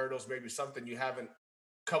major hurdles, maybe something you haven't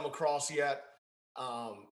come across yet.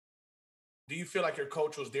 Um, do you feel like your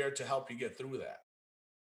coach was there to help you get through that?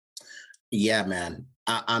 Yeah, man.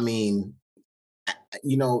 I mean,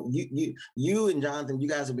 you and Jonathan, you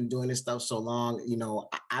guys have been doing this stuff so long.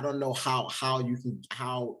 I don't know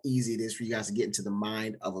how easy it is for you guys to get into the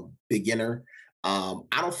mind of a beginner. I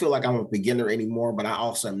don't feel like I'm a beginner anymore, but I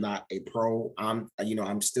also am not a pro.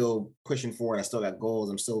 I'm still pushing forward. I still got goals.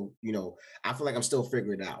 I'm still, I feel like I'm still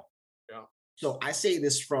figuring it out. Yeah. So I say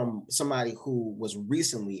this from somebody who was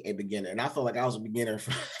recently a beginner, and I feel like I was a beginner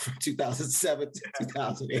from 2007 to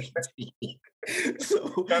 2018. so,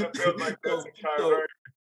 Kind of feels like this, so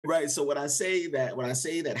right. So when I say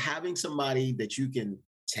that having somebody that you can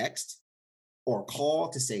text or call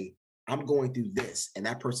to say, I'm going through this, and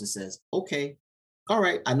that person says, okay, all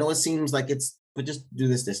right, I know it seems like but just do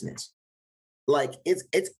this, this, and this. Like it's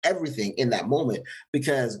everything in that moment,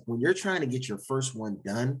 because when you're trying to get your first one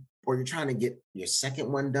done, or you're trying to get your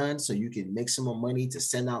second one done so you can make some more money to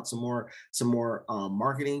send out some more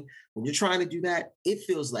marketing, when you're trying to do that, it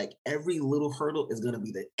feels like every little hurdle is going to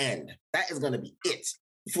be the end. That is going to be it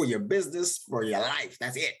for your business, for your life.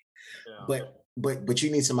 That's it. Yeah. But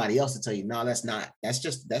you need somebody else to tell you, no, that's not. That's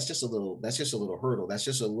just a little hurdle. That's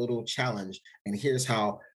just a little challenge. And here's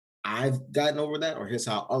how I've gotten over that, or here's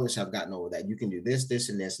how others have gotten over that. You can do this, this,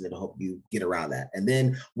 and this, and it'll help you get around that. And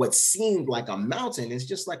then what seemed like a mountain is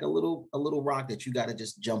just like a little rock that you got to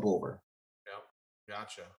just jump over. Yeah.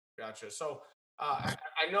 Gotcha. So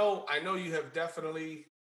I know you have definitely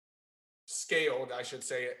scaled, I should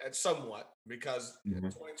say, at somewhat, because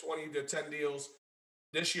Mhm. 2020 to 10 deals.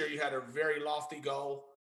 This year you had a very lofty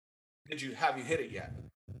goal. Have you hit it yet?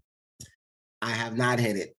 I have not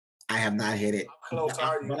hit it. I have not hit it. How close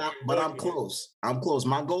are you? But I'm close. I'm close.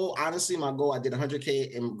 My goal, honestly, I did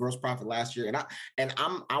 100K in gross profit last year,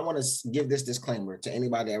 I want to give this disclaimer to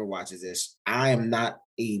anybody that ever watches this. I am not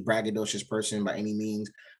a braggadocious person by any means,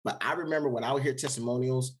 but I remember when I would hear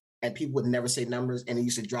testimonials and people would never say numbers, and it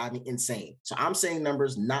used to drive me insane. So I'm saying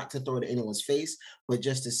numbers not to throw it in anyone's face, but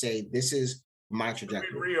just to say this is my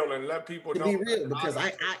trajectory. Be real and let people To know. be real, because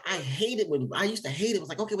I hate it when I used to hate it. It was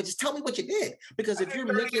like, okay, well, just tell me what you did. Because if you're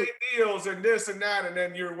making deals and this and that, and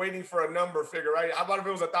then you're waiting for a number figure, right? How about if it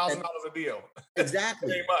was $1,000 a deal?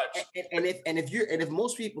 Exactly. Ain't much. And if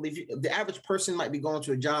most people, the average person might be going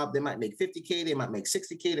to a job, they might make 50K, they might make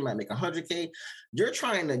 60K, they might make 100K. You're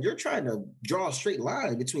trying to draw a straight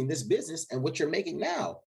line between this business and what you're making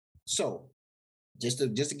now. So just to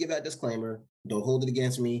give that disclaimer, don't hold it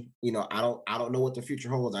against me. I don't know what the future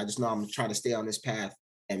holds. I just know I'm trying to stay on this path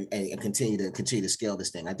and continue to scale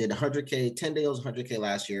this thing. I did 100K, 10 deals, 100K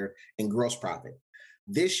last year in gross profit.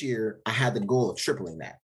 This year, I had the goal of tripling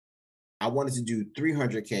that. I wanted to do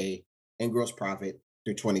 300K in gross profit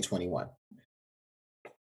through 2021.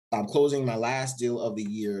 I'm closing my last deal of the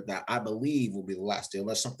year that I believe will be the last deal,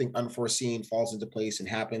 unless something unforeseen falls into place and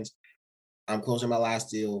happens. I'm closing my last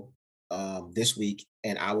deal this week,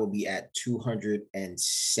 and I will be at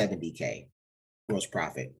 270K gross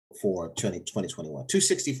profit for 2021.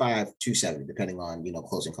 265, 270, depending on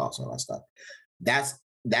closing costs and all that stuff.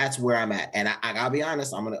 That's where I'm at. And I gotta be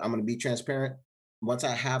honest, I'm gonna be transparent. Once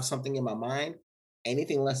I have something in my mind,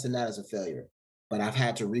 anything less than that is a failure. But I've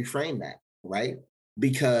had to reframe that, right?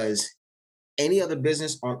 Because any other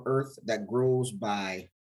business on earth that grows by,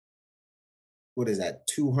 what is that,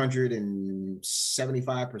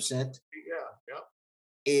 275%, Yeah.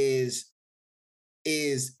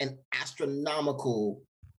 is an astronomical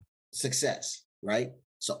success, right?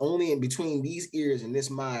 So only in between these ears and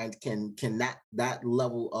this mind can that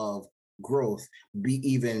level of growth be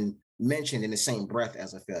even mentioned in the same breath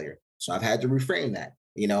as a failure. So I've had to reframe that.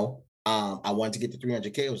 I wanted to get to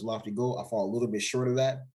 300K. It was a lofty goal. I fall a little bit short of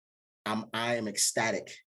that. I am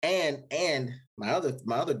ecstatic. And my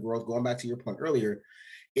other growth, going back to your point earlier,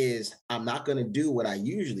 is I'm not going to do what I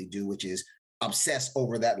usually do, which is obsess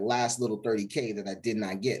over that last little 30K that I did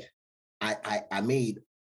not get.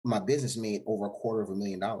 My business made over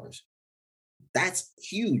 $250,000. That's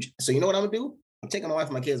huge. So you know what I'm gonna do? I'm taking my wife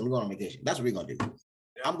and my kids and we're going on vacation. That's what we're gonna do. Yeah.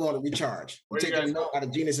 I'm going to recharge. I'm taking a note out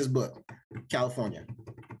of Genius's book, California.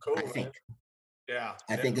 Cool. I think. Yeah.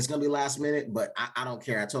 I think it's gonna be last minute, but I don't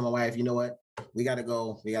care. I told my wife, you know what? We gotta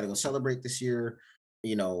go celebrate this year.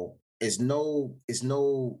 Makes no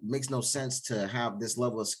sense to have this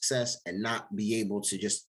level of success and not be able to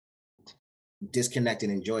just disconnect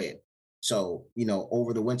and enjoy it. So,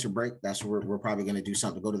 over the winter break, that's where we're probably going to do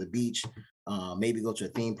something, go to the beach, maybe go to a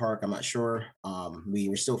theme park. I'm not sure.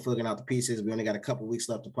 We're still filling out the pieces. We only got a couple weeks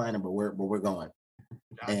left to plan it, but we're going.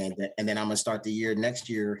 Gotcha. And then I'm going to start the year next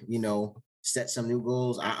year, set some new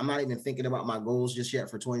goals. I'm not even thinking about my goals just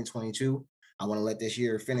yet for 2022. I want to let this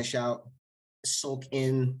year finish out, soak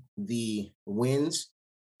in the wins,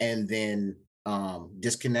 and then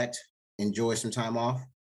disconnect, enjoy some time off,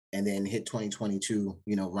 and then hit 2022,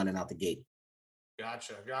 running out the gate.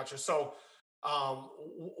 Gotcha. So,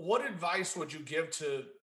 what advice would you give to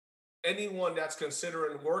anyone that's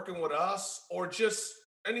considering working with us, or just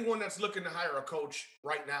anyone that's looking to hire a coach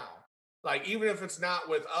right now? Like, even if it's not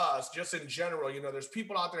with us, just in general, there's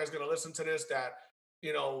people out there that's going to listen to this that,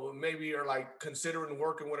 maybe are like considering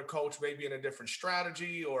working with a coach, maybe in a different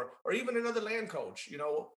strategy, or even another land coach.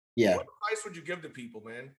 Yeah. What advice would you give to people,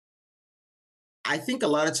 man? I think a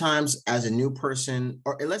lot of times as a new person,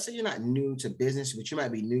 or let's say you're not new to business, but you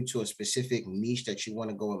might be new to a specific niche that you want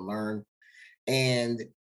to go and learn. And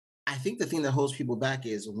I think the thing that holds people back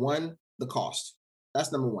is, one, the cost.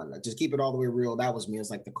 That's number one. Like, just keep it all the way real. That was me. It's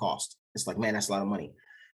like the cost. It's like, man, that's a lot of money.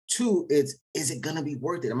 Two, is it gonna be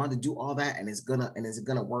worth it? I'm going to do all that, and is it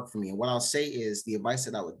gonna work for me? And what I'll say is, the advice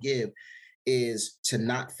that I would give is to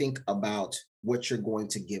not think about what you're going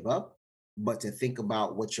to give up, but to think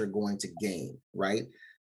about what you're going to gain, right?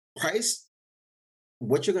 Price,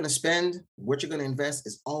 what you're going to spend, what you're going to invest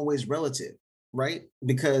is always relative, right?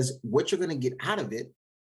 Because what you're going to get out of it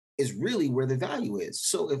is really where the value is.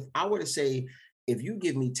 So if I were to say, if you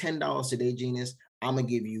give me $10 today, Genius, I'm going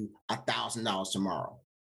to give you $1,000 tomorrow.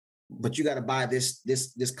 But you got to buy this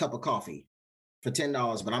cup of coffee for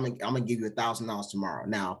 $10, but I'm gonna give you $1,000 tomorrow.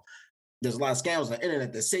 Now, there's a lot of scams on the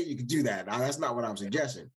internet that say you can do that. Now, that's not what I'm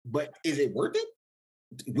suggesting. But is it worth it?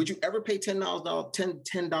 Would you ever pay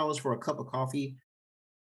 $10 for a cup of coffee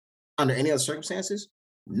under any other circumstances?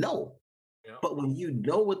 No. Yeah. But when you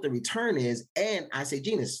know what the return is, and I say,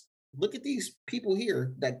 Genius, look at these people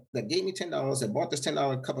here that gave me $10, that bought this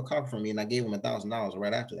 $10 cup of coffee from me, and I gave them $1,000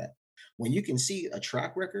 right after that. When you can see a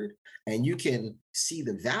track record and you can see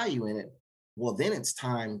the value in it, well, then it's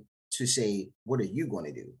time to say, what are you going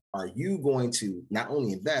to do? Are you going to not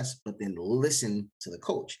only invest, but then listen to the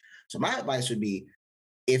coach? So my advice would be,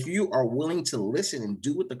 if you are willing to listen and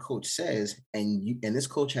do what the coach says, and this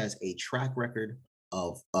coach has a track record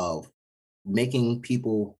of making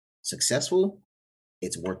people successful,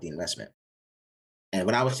 it's worth the investment. And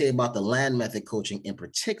what I would say about the land method coaching in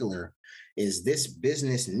particular is, this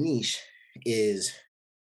business niche is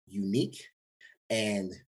unique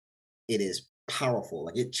and it is powerful.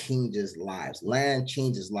 Like, it changes lives. Land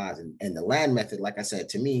changes lives. And the land method, like I said,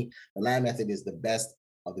 to me, the land method is the best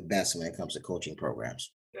of the best when it comes to coaching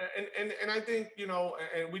programs. Yeah, and I think,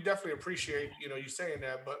 and we definitely appreciate, you saying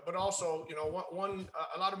that, but also,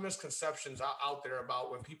 a lot of misconceptions out there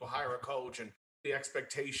about when people hire a coach and the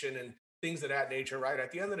expectation and things of that nature, right?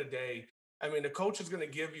 At the end of the day, I mean, the coach is going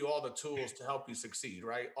to give you all the tools to help you succeed,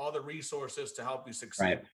 right? All the resources to help you succeed,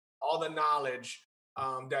 Right. all the knowledge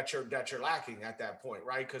that you're lacking at that point,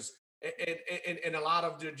 right? Because and a lot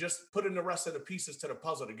of just putting the rest of the pieces to the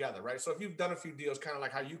puzzle together, right? So if you've done a few deals, kind of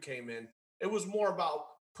like how you came in, it was more about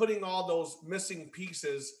putting all those missing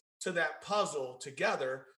pieces to that puzzle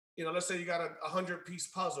together. Let's say you got a 100-piece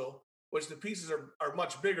puzzle, which the pieces are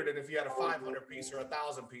much bigger than if you had a 500-piece or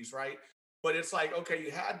 1,000-piece, right? But it's like, okay, you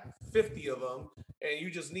had 50 of them and you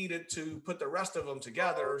just needed to put the rest of them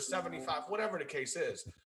together, or 75, whatever the case is.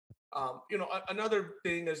 Another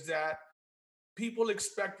thing is that people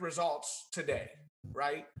expect results today,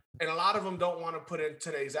 right? And a lot of them don't want to put in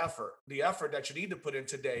today's effort, the effort that you need to put in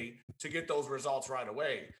today to get those results right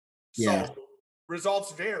away. Yeah. So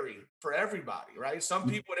results vary for everybody, right? Some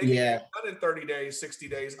people, they can get Yeah. it done in 30 days, 60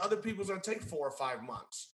 days. Other people's going to take 4 or 5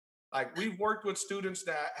 months. Like, we've worked with students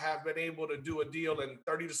that have been able to do a deal in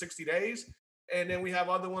 30 to 60 days. And then we have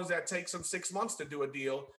other ones that take some 6 months to do a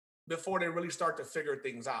deal before they really start to figure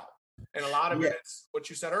things out. And a lot of Yeah. it is what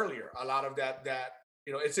you said earlier. A lot of that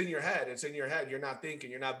it's in your head. It's in your head. You're not thinking.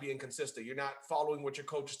 You're not being consistent. You're not following what your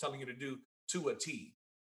coach is telling you to do to a T.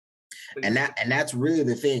 And that's really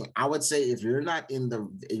the thing. I would say if you're not in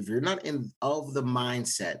of the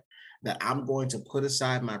mindset that I'm going to put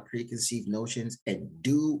aside my preconceived notions and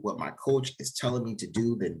do what my coach is telling me to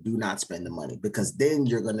do, then do not spend the money, because then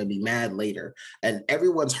you're going to be mad later. And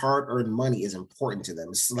everyone's hard-earned money is important to them.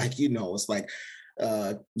 It's like, it's like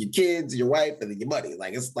your kids, your wife, and then your money.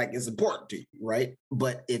 It's important to you, right?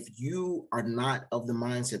 But if you are not of the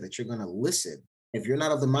mindset that you're going to listen, if you're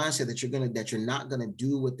not of the mindset that you're not gonna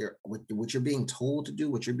do what you're being told to do,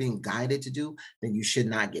 what you're being guided to do, then you should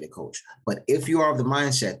not get a coach. But if you are of the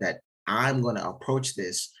mindset that I'm gonna approach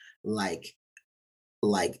this like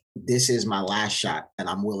this is my last shot, and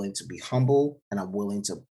I'm willing to be humble, and I'm willing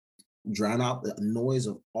to drown out the noise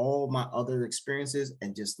of all my other experiences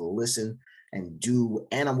and just listen and do,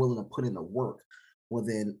 and I'm willing to put in the work, well,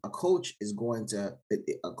 then a coach is going to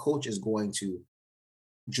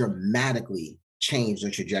dramatically change the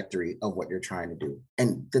trajectory of what you're trying to do.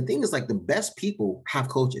 And the thing is, like, the best people have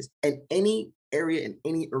coaches in any area, in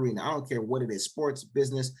any arena. I don't care what it is, sports,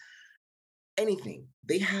 business, anything.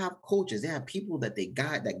 They have coaches. They have people that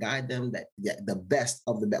guide them, the best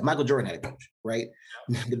of the best. Michael Jordan had a coach, right?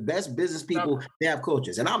 The best business people, they have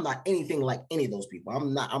coaches. And I'm not anything like any of those people.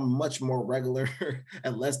 I'm much more regular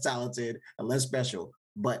and less talented and less special.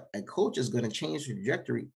 But a coach is going to change the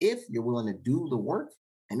trajectory if you're willing to do the work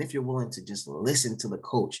and if you're willing to just listen to the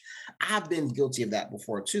coach. I've been guilty of that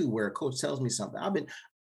before too, where a coach tells me something. I'm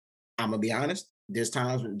gonna be honest. There's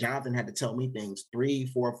times when Jonathan had to tell me things 3,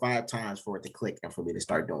 4, 5 times for it to click and for me to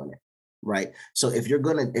start doing it. Right. So if you're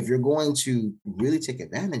going to really take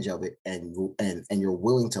advantage of it, and you're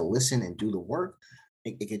willing to listen and do the work,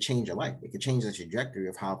 it could change your life. It could change the trajectory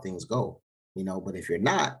of how things go. But if you're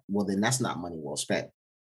not, well, then that's not money well spent.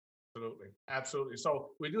 Absolutely. Absolutely. So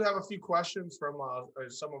we do have a few questions from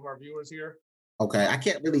some of our viewers here. Okay. I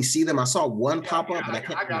can't really see them. I saw one Yeah, pop up, but I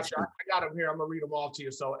can't I really got see you. them. I got them here. I'm gonna read them all to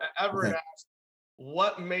you. So Everett Okay. asked,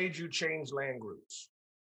 "What made you change land groups?"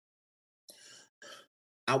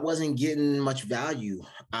 I wasn't getting much value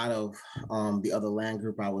out of the other land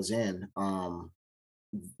group I was in.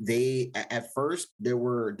 At first there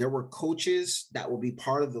were coaches that would be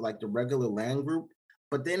part of the regular land group,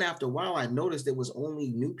 but then after a while I noticed there was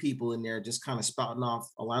only new people in there just kind of spouting off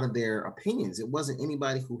a lot of their opinions. It wasn't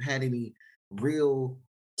anybody who had any real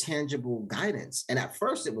tangible guidance. And at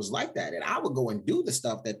first it was like that, and I would go and do the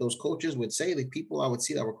stuff that those coaches would say. The people I would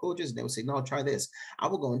see that were coaches, and they would say, no, try this. I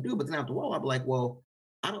would go and do, but then after a while I'd be like, well,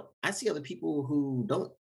 I see other people who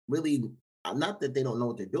don't really, not that they don't know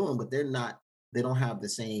what they're doing, but they don't have the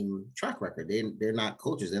same track record. They're not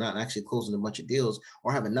coaches. They're not actually closing a bunch of deals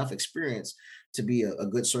or have enough experience to be a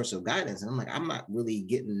good source of guidance. And I'm like, I'm not really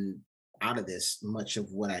getting out of this much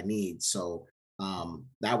of what I need. So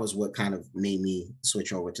that was what kind of made me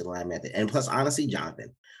switch over to the line method. And plus, honestly,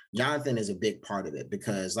 Jonathan is a big part of it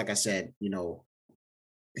because, like I said,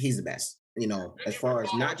 he's the best. And As you've been far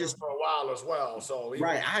as not following him just for a while as well. So even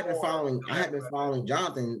right. I had been before following the I had land been method. following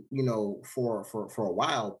Jonathan, for a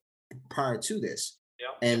while prior to this.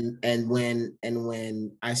 Yep. And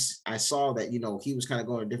when I saw that he was kind of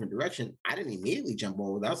going a different direction, I didn't immediately jump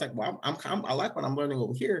over. I was like, well, I like what I'm learning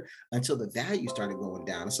over here, until the value started going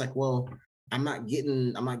down. It's like, well, I'm not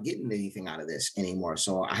getting anything out of this anymore.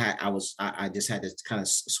 So I just had to kind of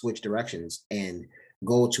switch directions, and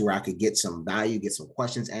goal to where I could get some value, get some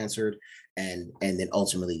questions answered, and then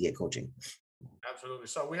ultimately get coaching. Absolutely.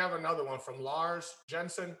 So we have another one from Lars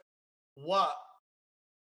Jensen. What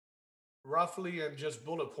roughly and just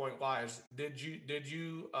bullet point wise did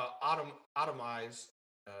you automize,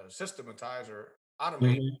 systematize, or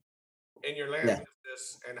automate Mhm. in your land Yeah.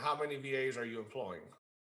 business, and how many VAs are you employing?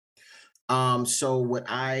 So what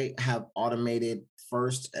I have automated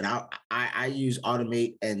first, and I use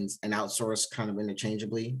automate and outsource kind of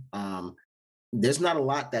interchangeably. There's not a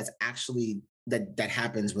lot that's actually that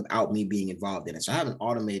happens without me being involved in it. So I haven't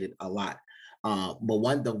automated a lot. But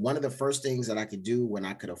one of the first things that I could do when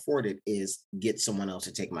I could afford it is get someone else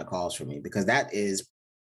to take my calls for me, because that is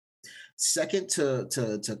second to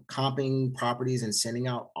comping properties and sending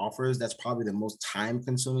out offers. That's probably the most time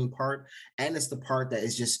consuming part, and it's the part that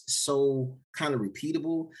is just so kind of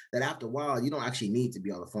repeatable that after a while you don't actually need to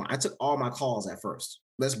be on the phone. I took all my calls at first.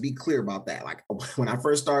 Let's be clear about that. Like when I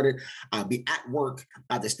first started, I'd be at work,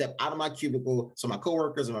 I had to step out of my cubicle so my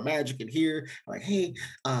coworkers and my manager could hear, like, hey,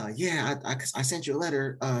 yeah, I sent you a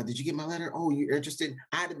letter. Did you get my letter? Oh, you're interested?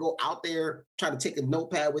 I had to go out there, try to take a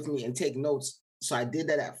notepad with me and take notes. So I did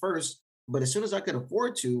that at first, but as soon as I could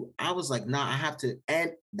afford to, I was like, nah, I have to.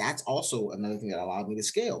 And that's also another thing that allowed me to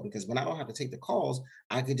scale, because when I don't have to take the calls,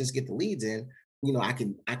 I could just get the leads in. I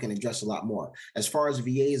can address a lot more. As far as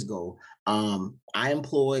VAs go, I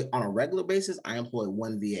employ on a regular basis, I employ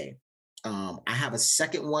one VA. I have a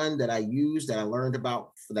second one that I use that I learned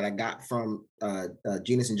about that I got from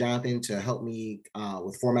Genus and Jonathan to help me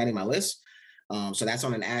with formatting my list. So that's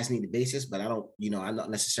on an as needed basis, but I'm not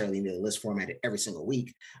necessarily need a list formatted every single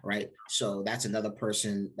week, right? So that's another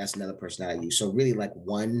person. That's another person that I use. So really, like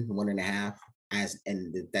one and a half,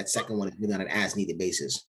 and that second one is really on an as needed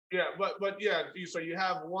basis. Yeah, but yeah, so you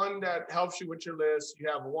have one that helps you with your list. You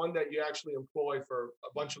have one that you actually employ for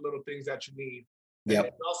a bunch of little things that you need, and then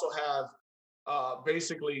Yep, you also have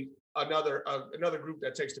basically another group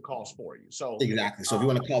that takes the calls for you. So exactly. So if you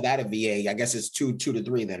want to call that a VA, I guess it's two to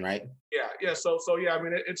three then, right? yeah. So yeah, I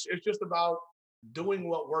mean, it's just about doing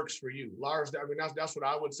what works for you, Lars. I mean, that's what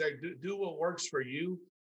I would say. Do what works for you.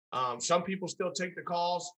 Some people still take the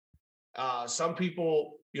calls. Some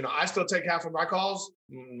people, I still take half of my calls.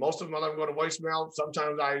 Most of them I let them go to voicemail.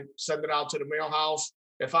 Sometimes I send it out to the mail house.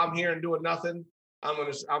 If I'm here and doing nothing, I'm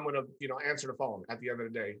gonna answer the phone at the end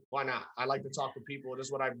of the day. Why not? I like to talk to people. This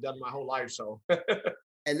is what I've done my whole life. So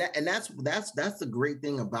And that's the great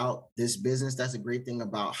thing about this business. That's a great thing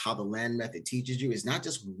about how the land method teaches you. It's not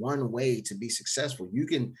just one way to be successful. You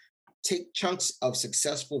can take chunks of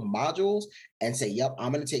successful modules and say, yep,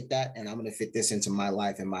 I'm going to take that and I'm going to fit this into my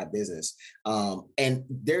life and my business. And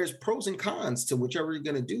there's pros and cons to whichever you're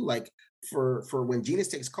going to do. Like for when Genus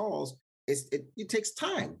takes calls, it takes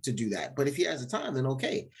time to do that. But if he has the time, then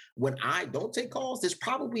okay. When I don't take calls, there's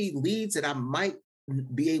probably leads that I might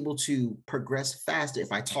be able to progress faster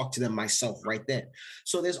if I talk to them myself right then.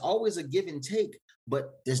 So there's always a give and take,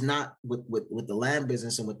 but there's not with the land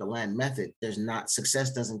business and with the land method, there's not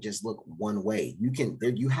success doesn't just look one way.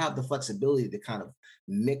 You have the flexibility to kind of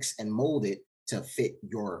mix and mold it to fit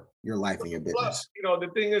your life and your plus, business. the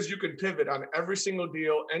thing is, you can pivot on every single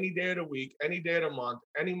deal, any day of the week, any day of the month,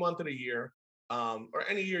 any month of the year, or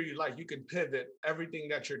any year you like. You can pivot everything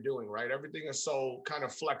that you're doing, right? Everything is so kind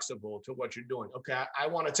of flexible to what you're doing. Okay, I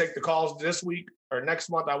want to take the calls this week or next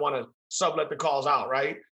month. I want to sublet the calls out,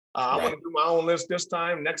 right? I want Right. to do my own list this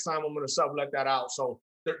time. Next time, I'm going to sublet that out. So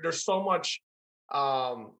there's so much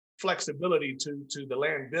flexibility to the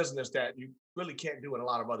land business that you really can't do in a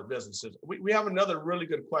lot of other businesses. We have another really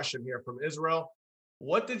good question here from Israel.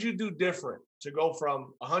 What did you do different to go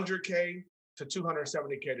from 100K to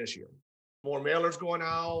 270K this year? More mailers going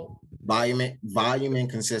out. Volume and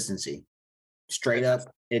consistency. Straight And up.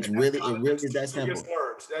 It really Jonathan's is that two biggest simple.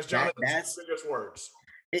 words. That's That Jonathan's two that's biggest words.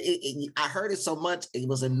 I heard it so much, it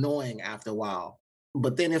was annoying after a while.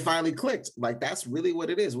 But then it finally clicked. Like that's really what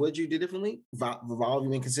it is. What did you do differently?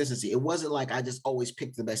 Volume and consistency. It wasn't like I just always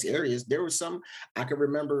picked the best areas. There were some I can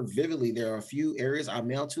remember vividly. There are a few areas I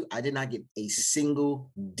mailed to. I did not get a single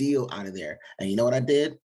deal out of there. And you know what I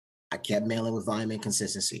did? I kept mailing with volume and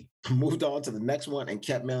consistency. Moved on to the next one and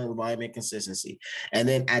kept mailing with volume and consistency. And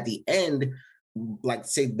then at the end, like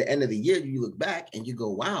say the end of the year, you look back and you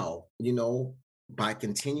go, wow, by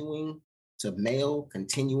continuing to mail,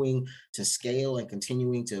 continuing to scale, and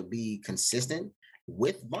continuing to be consistent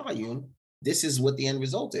with volume, this is what the end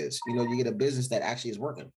result is. You get a business that actually is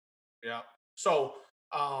working. Yeah. So,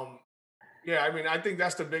 yeah, I mean, I think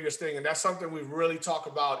that's the biggest thing, and that's something we really talk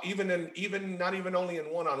about, even not even only in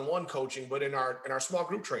one-on-one coaching, but in our small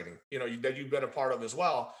group training, that you've been a part of as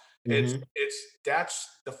well. Mm-hmm. That's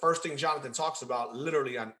the first thing Jonathan talks about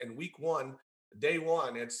literally in week one, day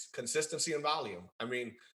one. It's consistency and volume. I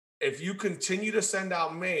mean, if you continue to send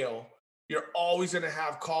out mail, you're always going to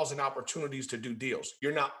have calls and opportunities to do deals.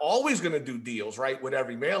 You're not always going to do deals, right, with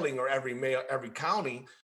every mailing or every county,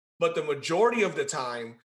 but the majority of the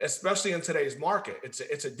time, especially in today's market, it's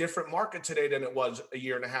a different market today than it was a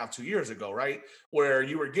year and a half, 2 years ago, right? Where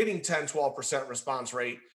you were getting 10, 12% response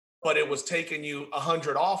rate, but it was taking you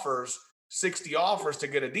 100 offers, 60 offers to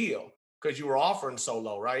get a deal because you were offering so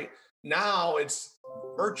low, right? Now it's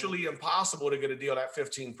virtually impossible to get a deal at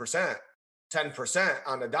 15%, 10%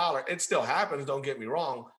 on the dollar. It still happens, don't get me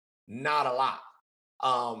wrong, not a lot.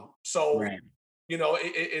 So Right.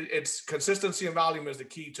 it's consistency and volume is the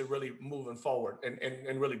key to really moving forward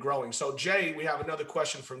and really growing. So Jay, we have another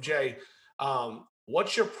question from Jay.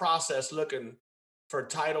 What's your process looking for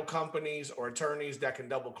title companies or attorneys that can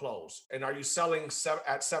double close? And are you selling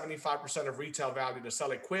at 75% of retail value to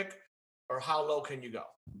sell it quick, or how low can you go?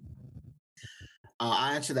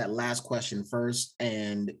 I'll answer that last question first.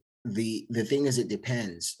 And the thing is, it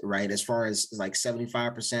depends, right? As far as like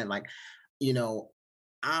 75%, like, you know,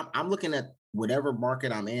 I'm looking at whatever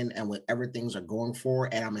market I'm in and whatever things are going for,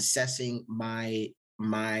 and I'm assessing my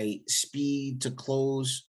speed to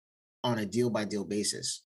close on a deal by deal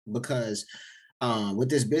basis. Because with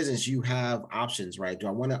this business, you have options, right? Do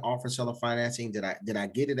I want to offer seller financing? Did I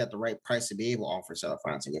get it at the right price to be able to offer seller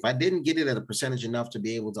financing? If I didn't get it at a percentage enough to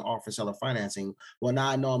be able to offer seller financing, well, now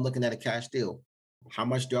I know I'm looking at a cash deal. How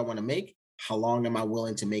much do I want to make? How long am I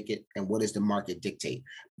willing to make it? And what does the market dictate?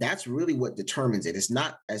 That's really what determines it. It's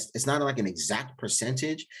not like an exact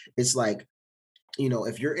percentage. It's like,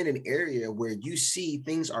 if you're in an area where you see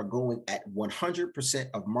things are going at 100%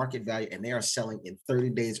 of market value and they are selling in 30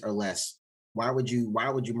 days or less, why would you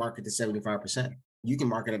market to 75%? You can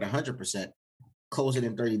market at 100%, close it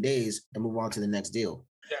in 30 days and move on to the next deal.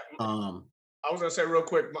 Yeah, Um, I was gonna say real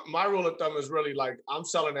quick, my rule of thumb is really like I'm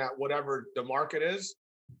selling at whatever the market is,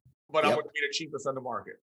 but I yep, want to be the cheapest on the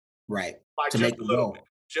market right. by To just make a it little go. bit,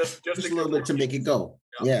 just to Just a get little more bit to make it people.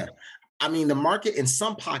 go. Yeah. I mean, the market in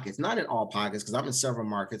some pockets, not in all pockets, because I'm in several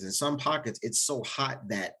markets. In some pockets, it's so hot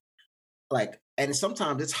that and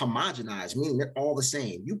sometimes it's homogenized, meaning they're all the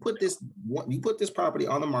same. You put this property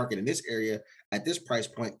on the market in this area at this price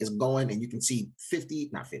point is going, and you can see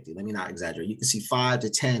 50, not 50, let me not exaggerate. You can see 5 to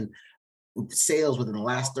 10 sales within the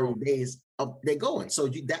last 30 days of they going. So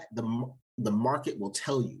the market will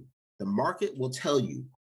tell you. The market will tell you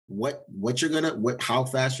what you're gonna how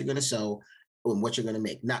fast you're gonna sell and what you're gonna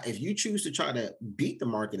make. Now, if you choose to try to beat the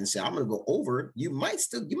market and say I'm gonna go over, you might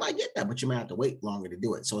get that, but you might have to wait longer to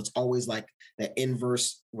do it. So it's always like that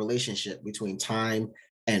inverse relationship between time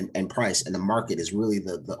and price, and the market is really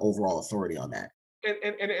the overall authority on that. And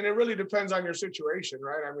it really depends on your situation,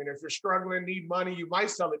 right? I mean, if you're struggling, need money, you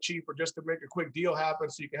might sell it cheaper just to make a quick deal happen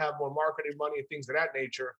so you can have more marketing money and things of that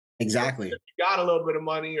nature. Exactly. If you got a little bit of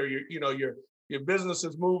money, or your business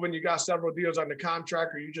is moving, you got several deals under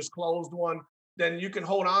contract, or you just closed one, then you can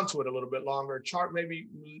hold on to it a little bit longer. Chart maybe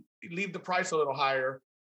leave the price a little higher.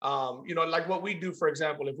 Like what we do, for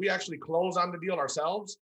example, if we actually close on the deal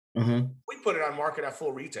ourselves, Mhm. we put it on market at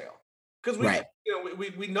full retail because Right.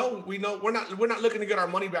 we know we're not looking to get our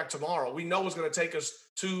money back tomorrow. We know it's going to take us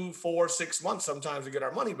 2, 4, 6 months sometimes to get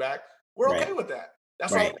our money back. We're okay Right. with that.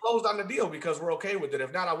 That's why we Right. closed on the deal, because we're okay with it.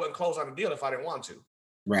 If not, I wouldn't close on the deal if I didn't want to.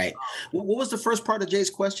 Right. What was the first part of Jay's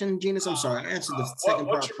question, Genus? I'm sorry, I answered the second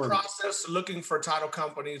What's part your first. process looking for title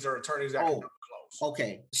companies or attorneys that can Oh, close,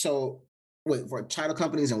 okay. So wait, for title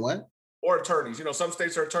companies and what? or attorneys? Some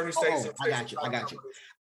states are attorney states, some I states are got you. I title got you.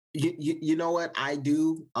 companies. You know what I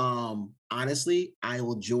do? Honestly, I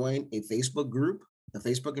will join a Facebook group, a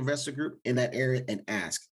Facebook investor group in that area, and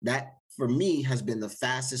ask. That for me has been the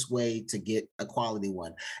fastest way to get a quality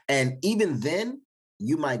one. And even then,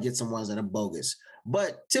 you might get some ones that are bogus.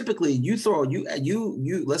 But typically,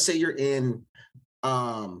 let's say you're in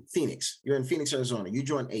Phoenix. You're in Phoenix, Arizona. You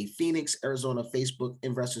join a Phoenix, Arizona Facebook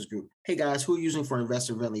investors group. Hey guys, who are you using for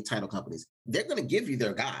investor friendly title companies? They're going to give you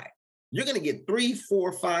their guy. You're going to get 3,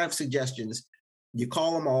 4, 5 suggestions. You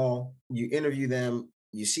call them all, you interview them,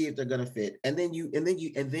 you see if they're going to fit, and then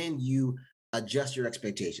you adjust your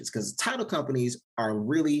expectations, because title companies are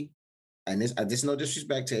really, and this no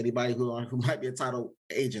disrespect to anybody who might be a title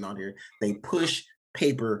agent on here, they push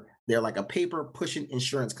paper. They're like a paper pushing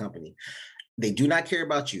insurance company. They do not care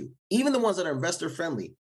about you, even the ones that are investor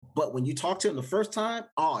friendly. But when you talk to them the first time,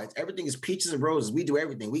 everything is peaches and roses. We do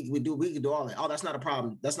everything. We can do all that. Oh, that's not a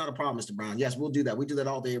problem. That's not a problem, Mr. Brown. Yes, we'll do that. We do that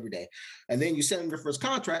all day, every day. And then you send them your first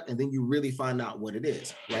contract, and then you really find out what it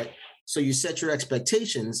is, right? So you set your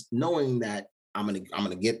expectations, knowing that I'm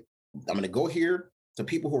gonna get I'm going to go here to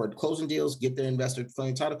people who are closing deals, get their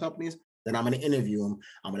investor-friendly title companies. Then I'm going to interview them.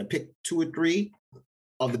 I'm going to pick 2 or 3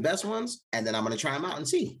 of the best ones, and then I'm going to try them out and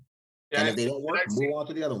see. Yeah, and if they don't work, move on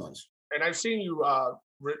to the other ones. And I've seen you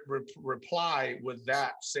reply with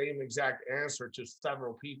that same exact answer to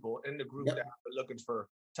several people in the group that are looking for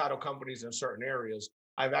title companies in certain areas.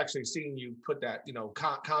 I've actually seen you put that,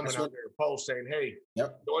 comment on their post saying, hey,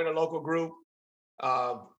 join a local group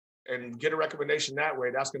and get a recommendation that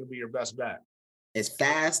way. That's going to be your best bet. It's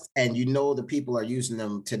fast, and the people are using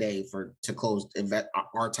them today to close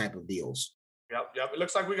our type of deals. Yep. It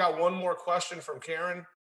looks like we got one more question from Karen.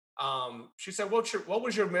 She said, what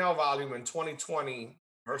was your mail volume in 2020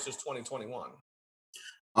 versus 2021?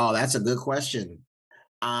 Oh, that's a good question.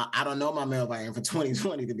 I don't know my mail volume for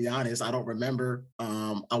 2020, to be honest. I don't remember.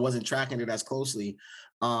 I wasn't tracking it as closely.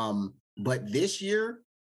 But this year,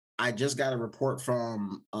 I just got a report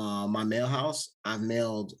from my mail house. I've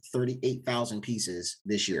mailed 38,000 pieces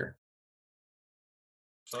this year.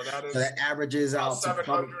 So that averages out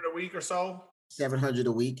 700 a week or so. 700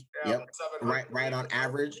 a week. Yep. Right on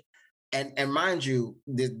average. And mind you,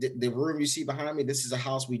 the room you see behind me, this is a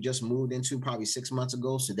house we just moved into probably 6 months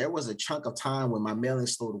ago. So there was a chunk of time when my mailing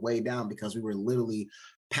slowed way down because we were literally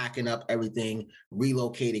packing up everything,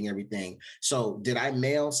 relocating everything. So did I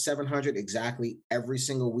mail 700 exactly every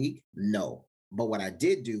single week? No. But what I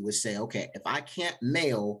did do was say, okay, if I can't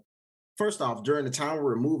mail, first off, during the time we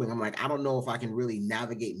were moving, I'm like, I don't know if I can really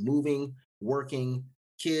navigate moving, working,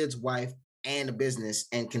 kids, wife, and a business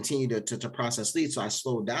and continue to process leads. So I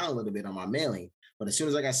slowed down a little bit on my mailing. But as soon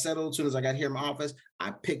as I got settled, as soon as I got here in my office,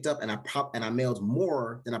 I picked up and I mailed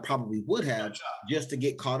more than I probably would have just to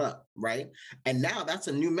get caught up, right? And now that's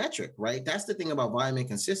a new metric, right? That's the thing about volume and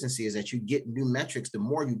consistency is that you get new metrics the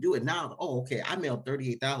more you do it. Now, okay, I mailed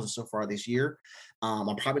 38,000 so far this year.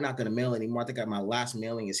 I'm probably not going to mail anymore. I think my last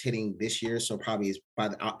mailing is hitting this year, so probably is by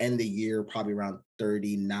the end of the year, probably around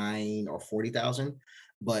 39 or 40,000.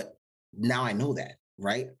 But now I know that,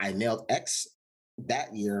 right? I mailed X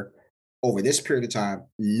that year over this period of time.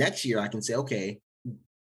 Next year, I can say, okay,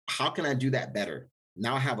 how can I do that better?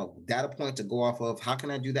 Now I have a data point to go off of. How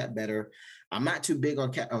can I do that better? I'm not too big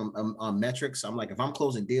on metrics. I'm like, if I'm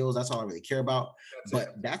closing deals, that's all I really care about.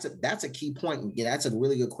 That's a key point. Yeah, that's a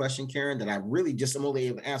really good question, Karen, that I really just am only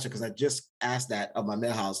able to answer because I just asked that of my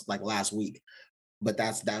mail house like last week. But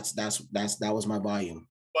that was my volume.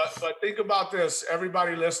 But think about this,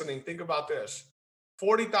 everybody listening. Think about this: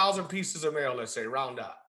 40,000 pieces of mail. Let's say round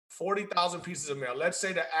up. 40,000 pieces of mail. Let's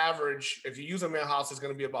say the average, if you use a mail house, is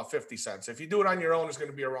going to be about 50 cents. If you do it on your own, it's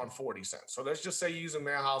going to be around 40 cents. So let's just say you use a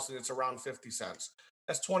mail house and it's around 50 cents.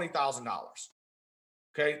 That's $20,000.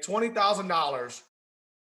 Okay, $20,000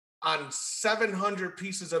 on 700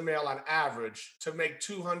 pieces of mail on average to make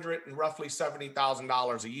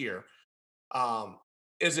 $270,000 a year.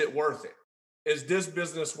 Is it worth it? Is this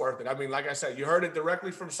business worth it? I mean, like I said, you heard it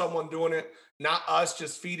directly from someone doing it, not us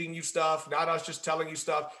just feeding you stuff, not us just telling you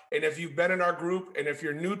stuff. And if you've been in our group and if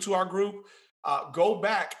you're new to our group, go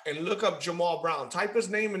back and look up Jamal Brown. Type his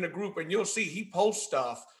name in the group and you'll see he posts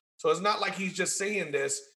stuff. So it's not like he's just saying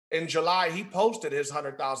this. In July, he posted his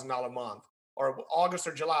 $100,000 month, or August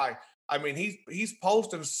or July. I mean, he's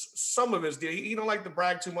posting some of his deal. He don't like to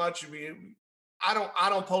brag too much. I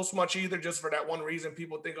don't post much either, just for that one reason.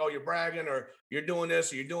 People think, oh, you're bragging or you're doing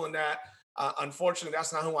this or you're doing that. Unfortunately,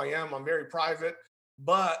 that's not who I am. I'm very private.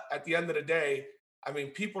 But at the end of the day, I mean,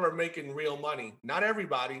 people are making real money. Not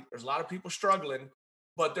everybody. There's a lot of people struggling,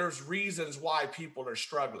 but there's reasons why people are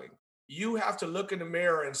struggling. You have to look in the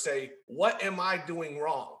mirror and say, what am I doing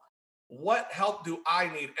wrong? What help do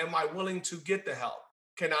I need? Am I willing to get the help?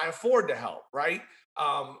 Can I afford the help, right?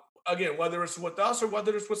 Again, whether it's with us or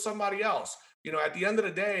whether it's with somebody else. At the end of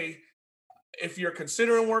the day, if you're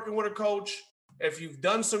considering working with a coach, if you've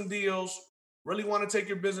done some deals, really want to take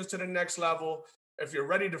your business to the next level, if you're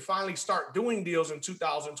ready to finally start doing deals in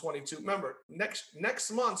 2022, remember,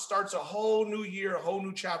 next month starts a whole new year, a whole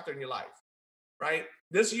new chapter in your life, right?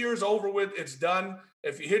 This year is over with. It's done.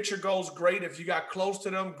 If you hit your goals, great. If you got close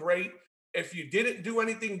to them, great. If you didn't do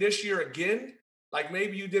anything this year again, like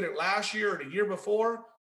maybe you did it last year or the year before,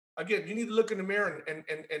 again, you need to look in the mirror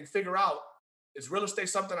and figure out, is real estate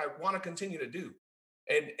something I want to continue to do?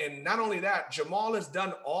 And not only that, Jamal has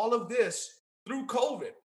done all of this through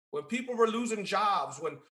COVID, when people were losing jobs,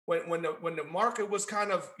 when the market was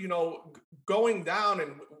kind of going down,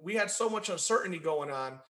 and we had so much uncertainty going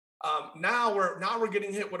on. Now we're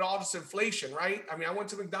getting hit with all this inflation, right? I mean, I went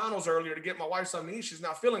to McDonald's earlier to get my wife something to eat. She's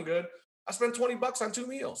not feeling good. I spent $20 on 2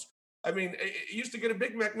 meals. I mean, it used to get a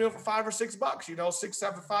Big Mac meal for $5 or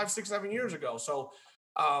 $6, 5, 6, 7 years ago. So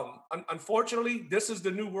Unfortunately, this is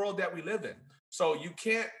the new world that we live in. So you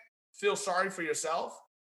can't feel sorry for yourself.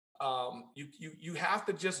 You have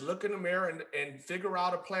to just look in the mirror and figure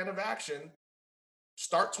out a plan of action.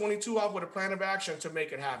 Start 22 off with a plan of action to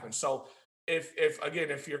make it happen. So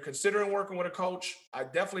if you're considering working with a coach, I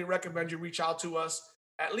definitely recommend you reach out to us.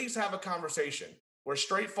 At least have a conversation. We're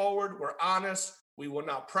straightforward. We're honest. We will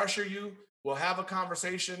not pressure you. We'll have a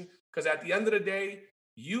conversation because at the end of the day,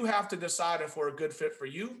 you have to decide if we're a good fit for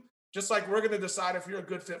you, just like we're going to decide if you're a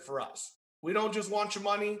good fit for us. We don't just want your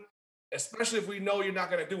money, especially if we know you're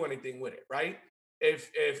not going to do anything with it, right?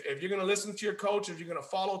 If you're going to listen to your coach, if you're going to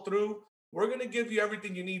follow through, we're going to give you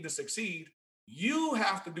everything you need to succeed. You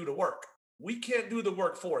have to do the work. We can't do the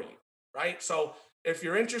work for you, right? So if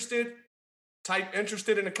you're interested, type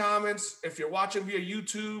interested in the comments. If you're watching via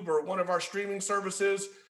YouTube or one of our streaming services,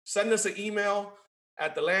 send us an email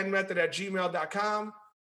at thelandmethod@gmail.com.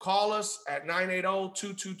 Call us at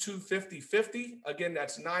 980-222-5050. Again,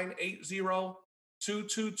 that's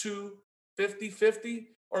 980-222-5050.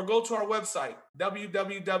 Or go to our website,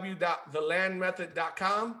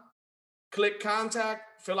 www.thelandmethod.com. Click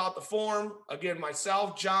contact, fill out the form. Again,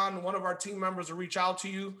 myself, John, one of our team members will reach out to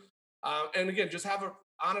you. And again, just have an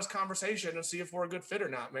honest conversation and see if we're a good fit or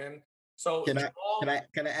not, man. So Can Jamal, I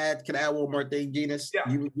add one more thing, Genus? Yeah.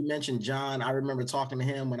 You mentioned John. I remember talking to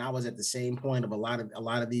him when I was at the same point of a lot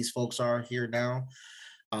of these folks are here now.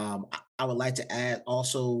 I would like to add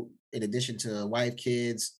also, in addition to wife,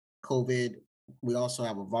 kids, COVID, we also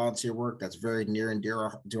have a volunteer work that's very near and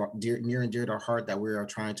dear to our heart that we are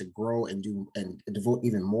trying to grow and do and devote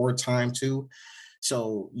even more time to.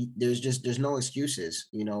 So there's no excuses.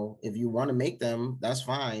 If you want to make them, that's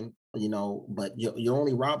fine. But you're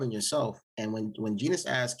only robbing yourself. And when Genus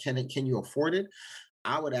asked, can you afford it?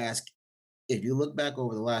 I would ask, if you look back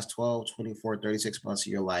over the last 12, 24, 36 months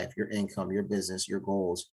of your life, your income, your business, your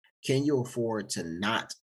goals, can you afford to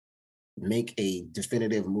not make a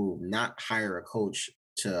definitive move, not hire a coach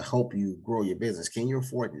to help you grow your business? Can you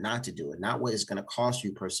afford not to do it? Not what it's going to cost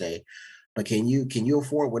you per se, but can you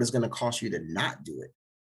afford what it's going to cost you to not do it?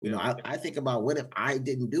 I think about, what if I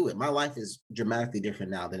didn't do it? My life is dramatically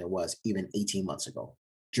different now than it was even 18 months ago.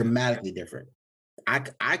 Dramatically different.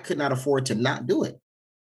 I could not afford to not do it.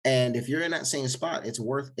 And if you're in that same spot, it's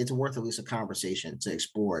worth at least a conversation to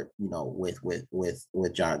explore it,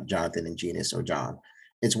 with Jonathan and Genus or John.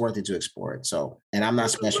 It's worth it to explore it. So, and I'm not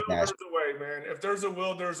special, guys. There's a way, man. If there's a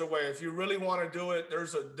will, there's a way. If you really want to do it,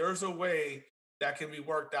 there's a way that can be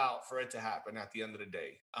worked out for it to happen at the end of the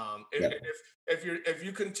day. If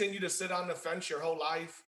you continue to sit on the fence your whole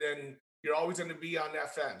life, then you're always going to be on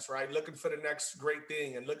that fence, right? Looking for the next great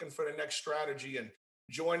thing and looking for the next strategy and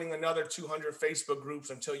joining another 200 Facebook groups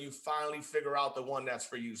until you finally figure out the one that's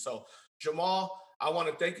for you. So, Jamal, I want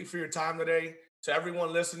to thank you for your time today. To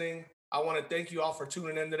everyone listening, I want to thank you all for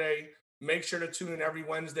tuning in today. Make sure to tune in every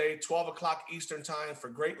Wednesday, 12 o'clock Eastern time, for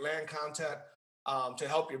great land content to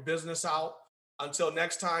help your business out. Until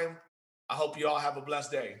next time, I hope you all have a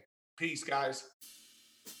blessed day. Peace, guys.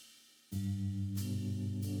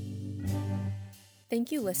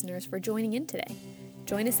 Thank you, listeners, for joining in today.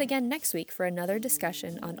 Join us again next week for another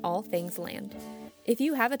discussion on all things land. If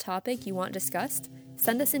you have a topic you want discussed,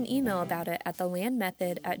 send us an email about it at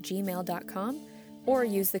thelandmethod@gmail.com or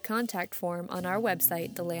use the contact form on our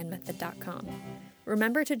website, thelandmethod.com.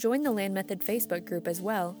 Remember to join the Land Method Facebook group as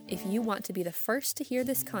well if you want to be the first to hear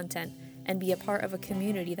this content and be a part of a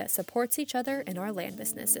community that supports each other in our land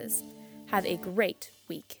businesses. Have a great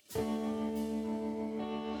week.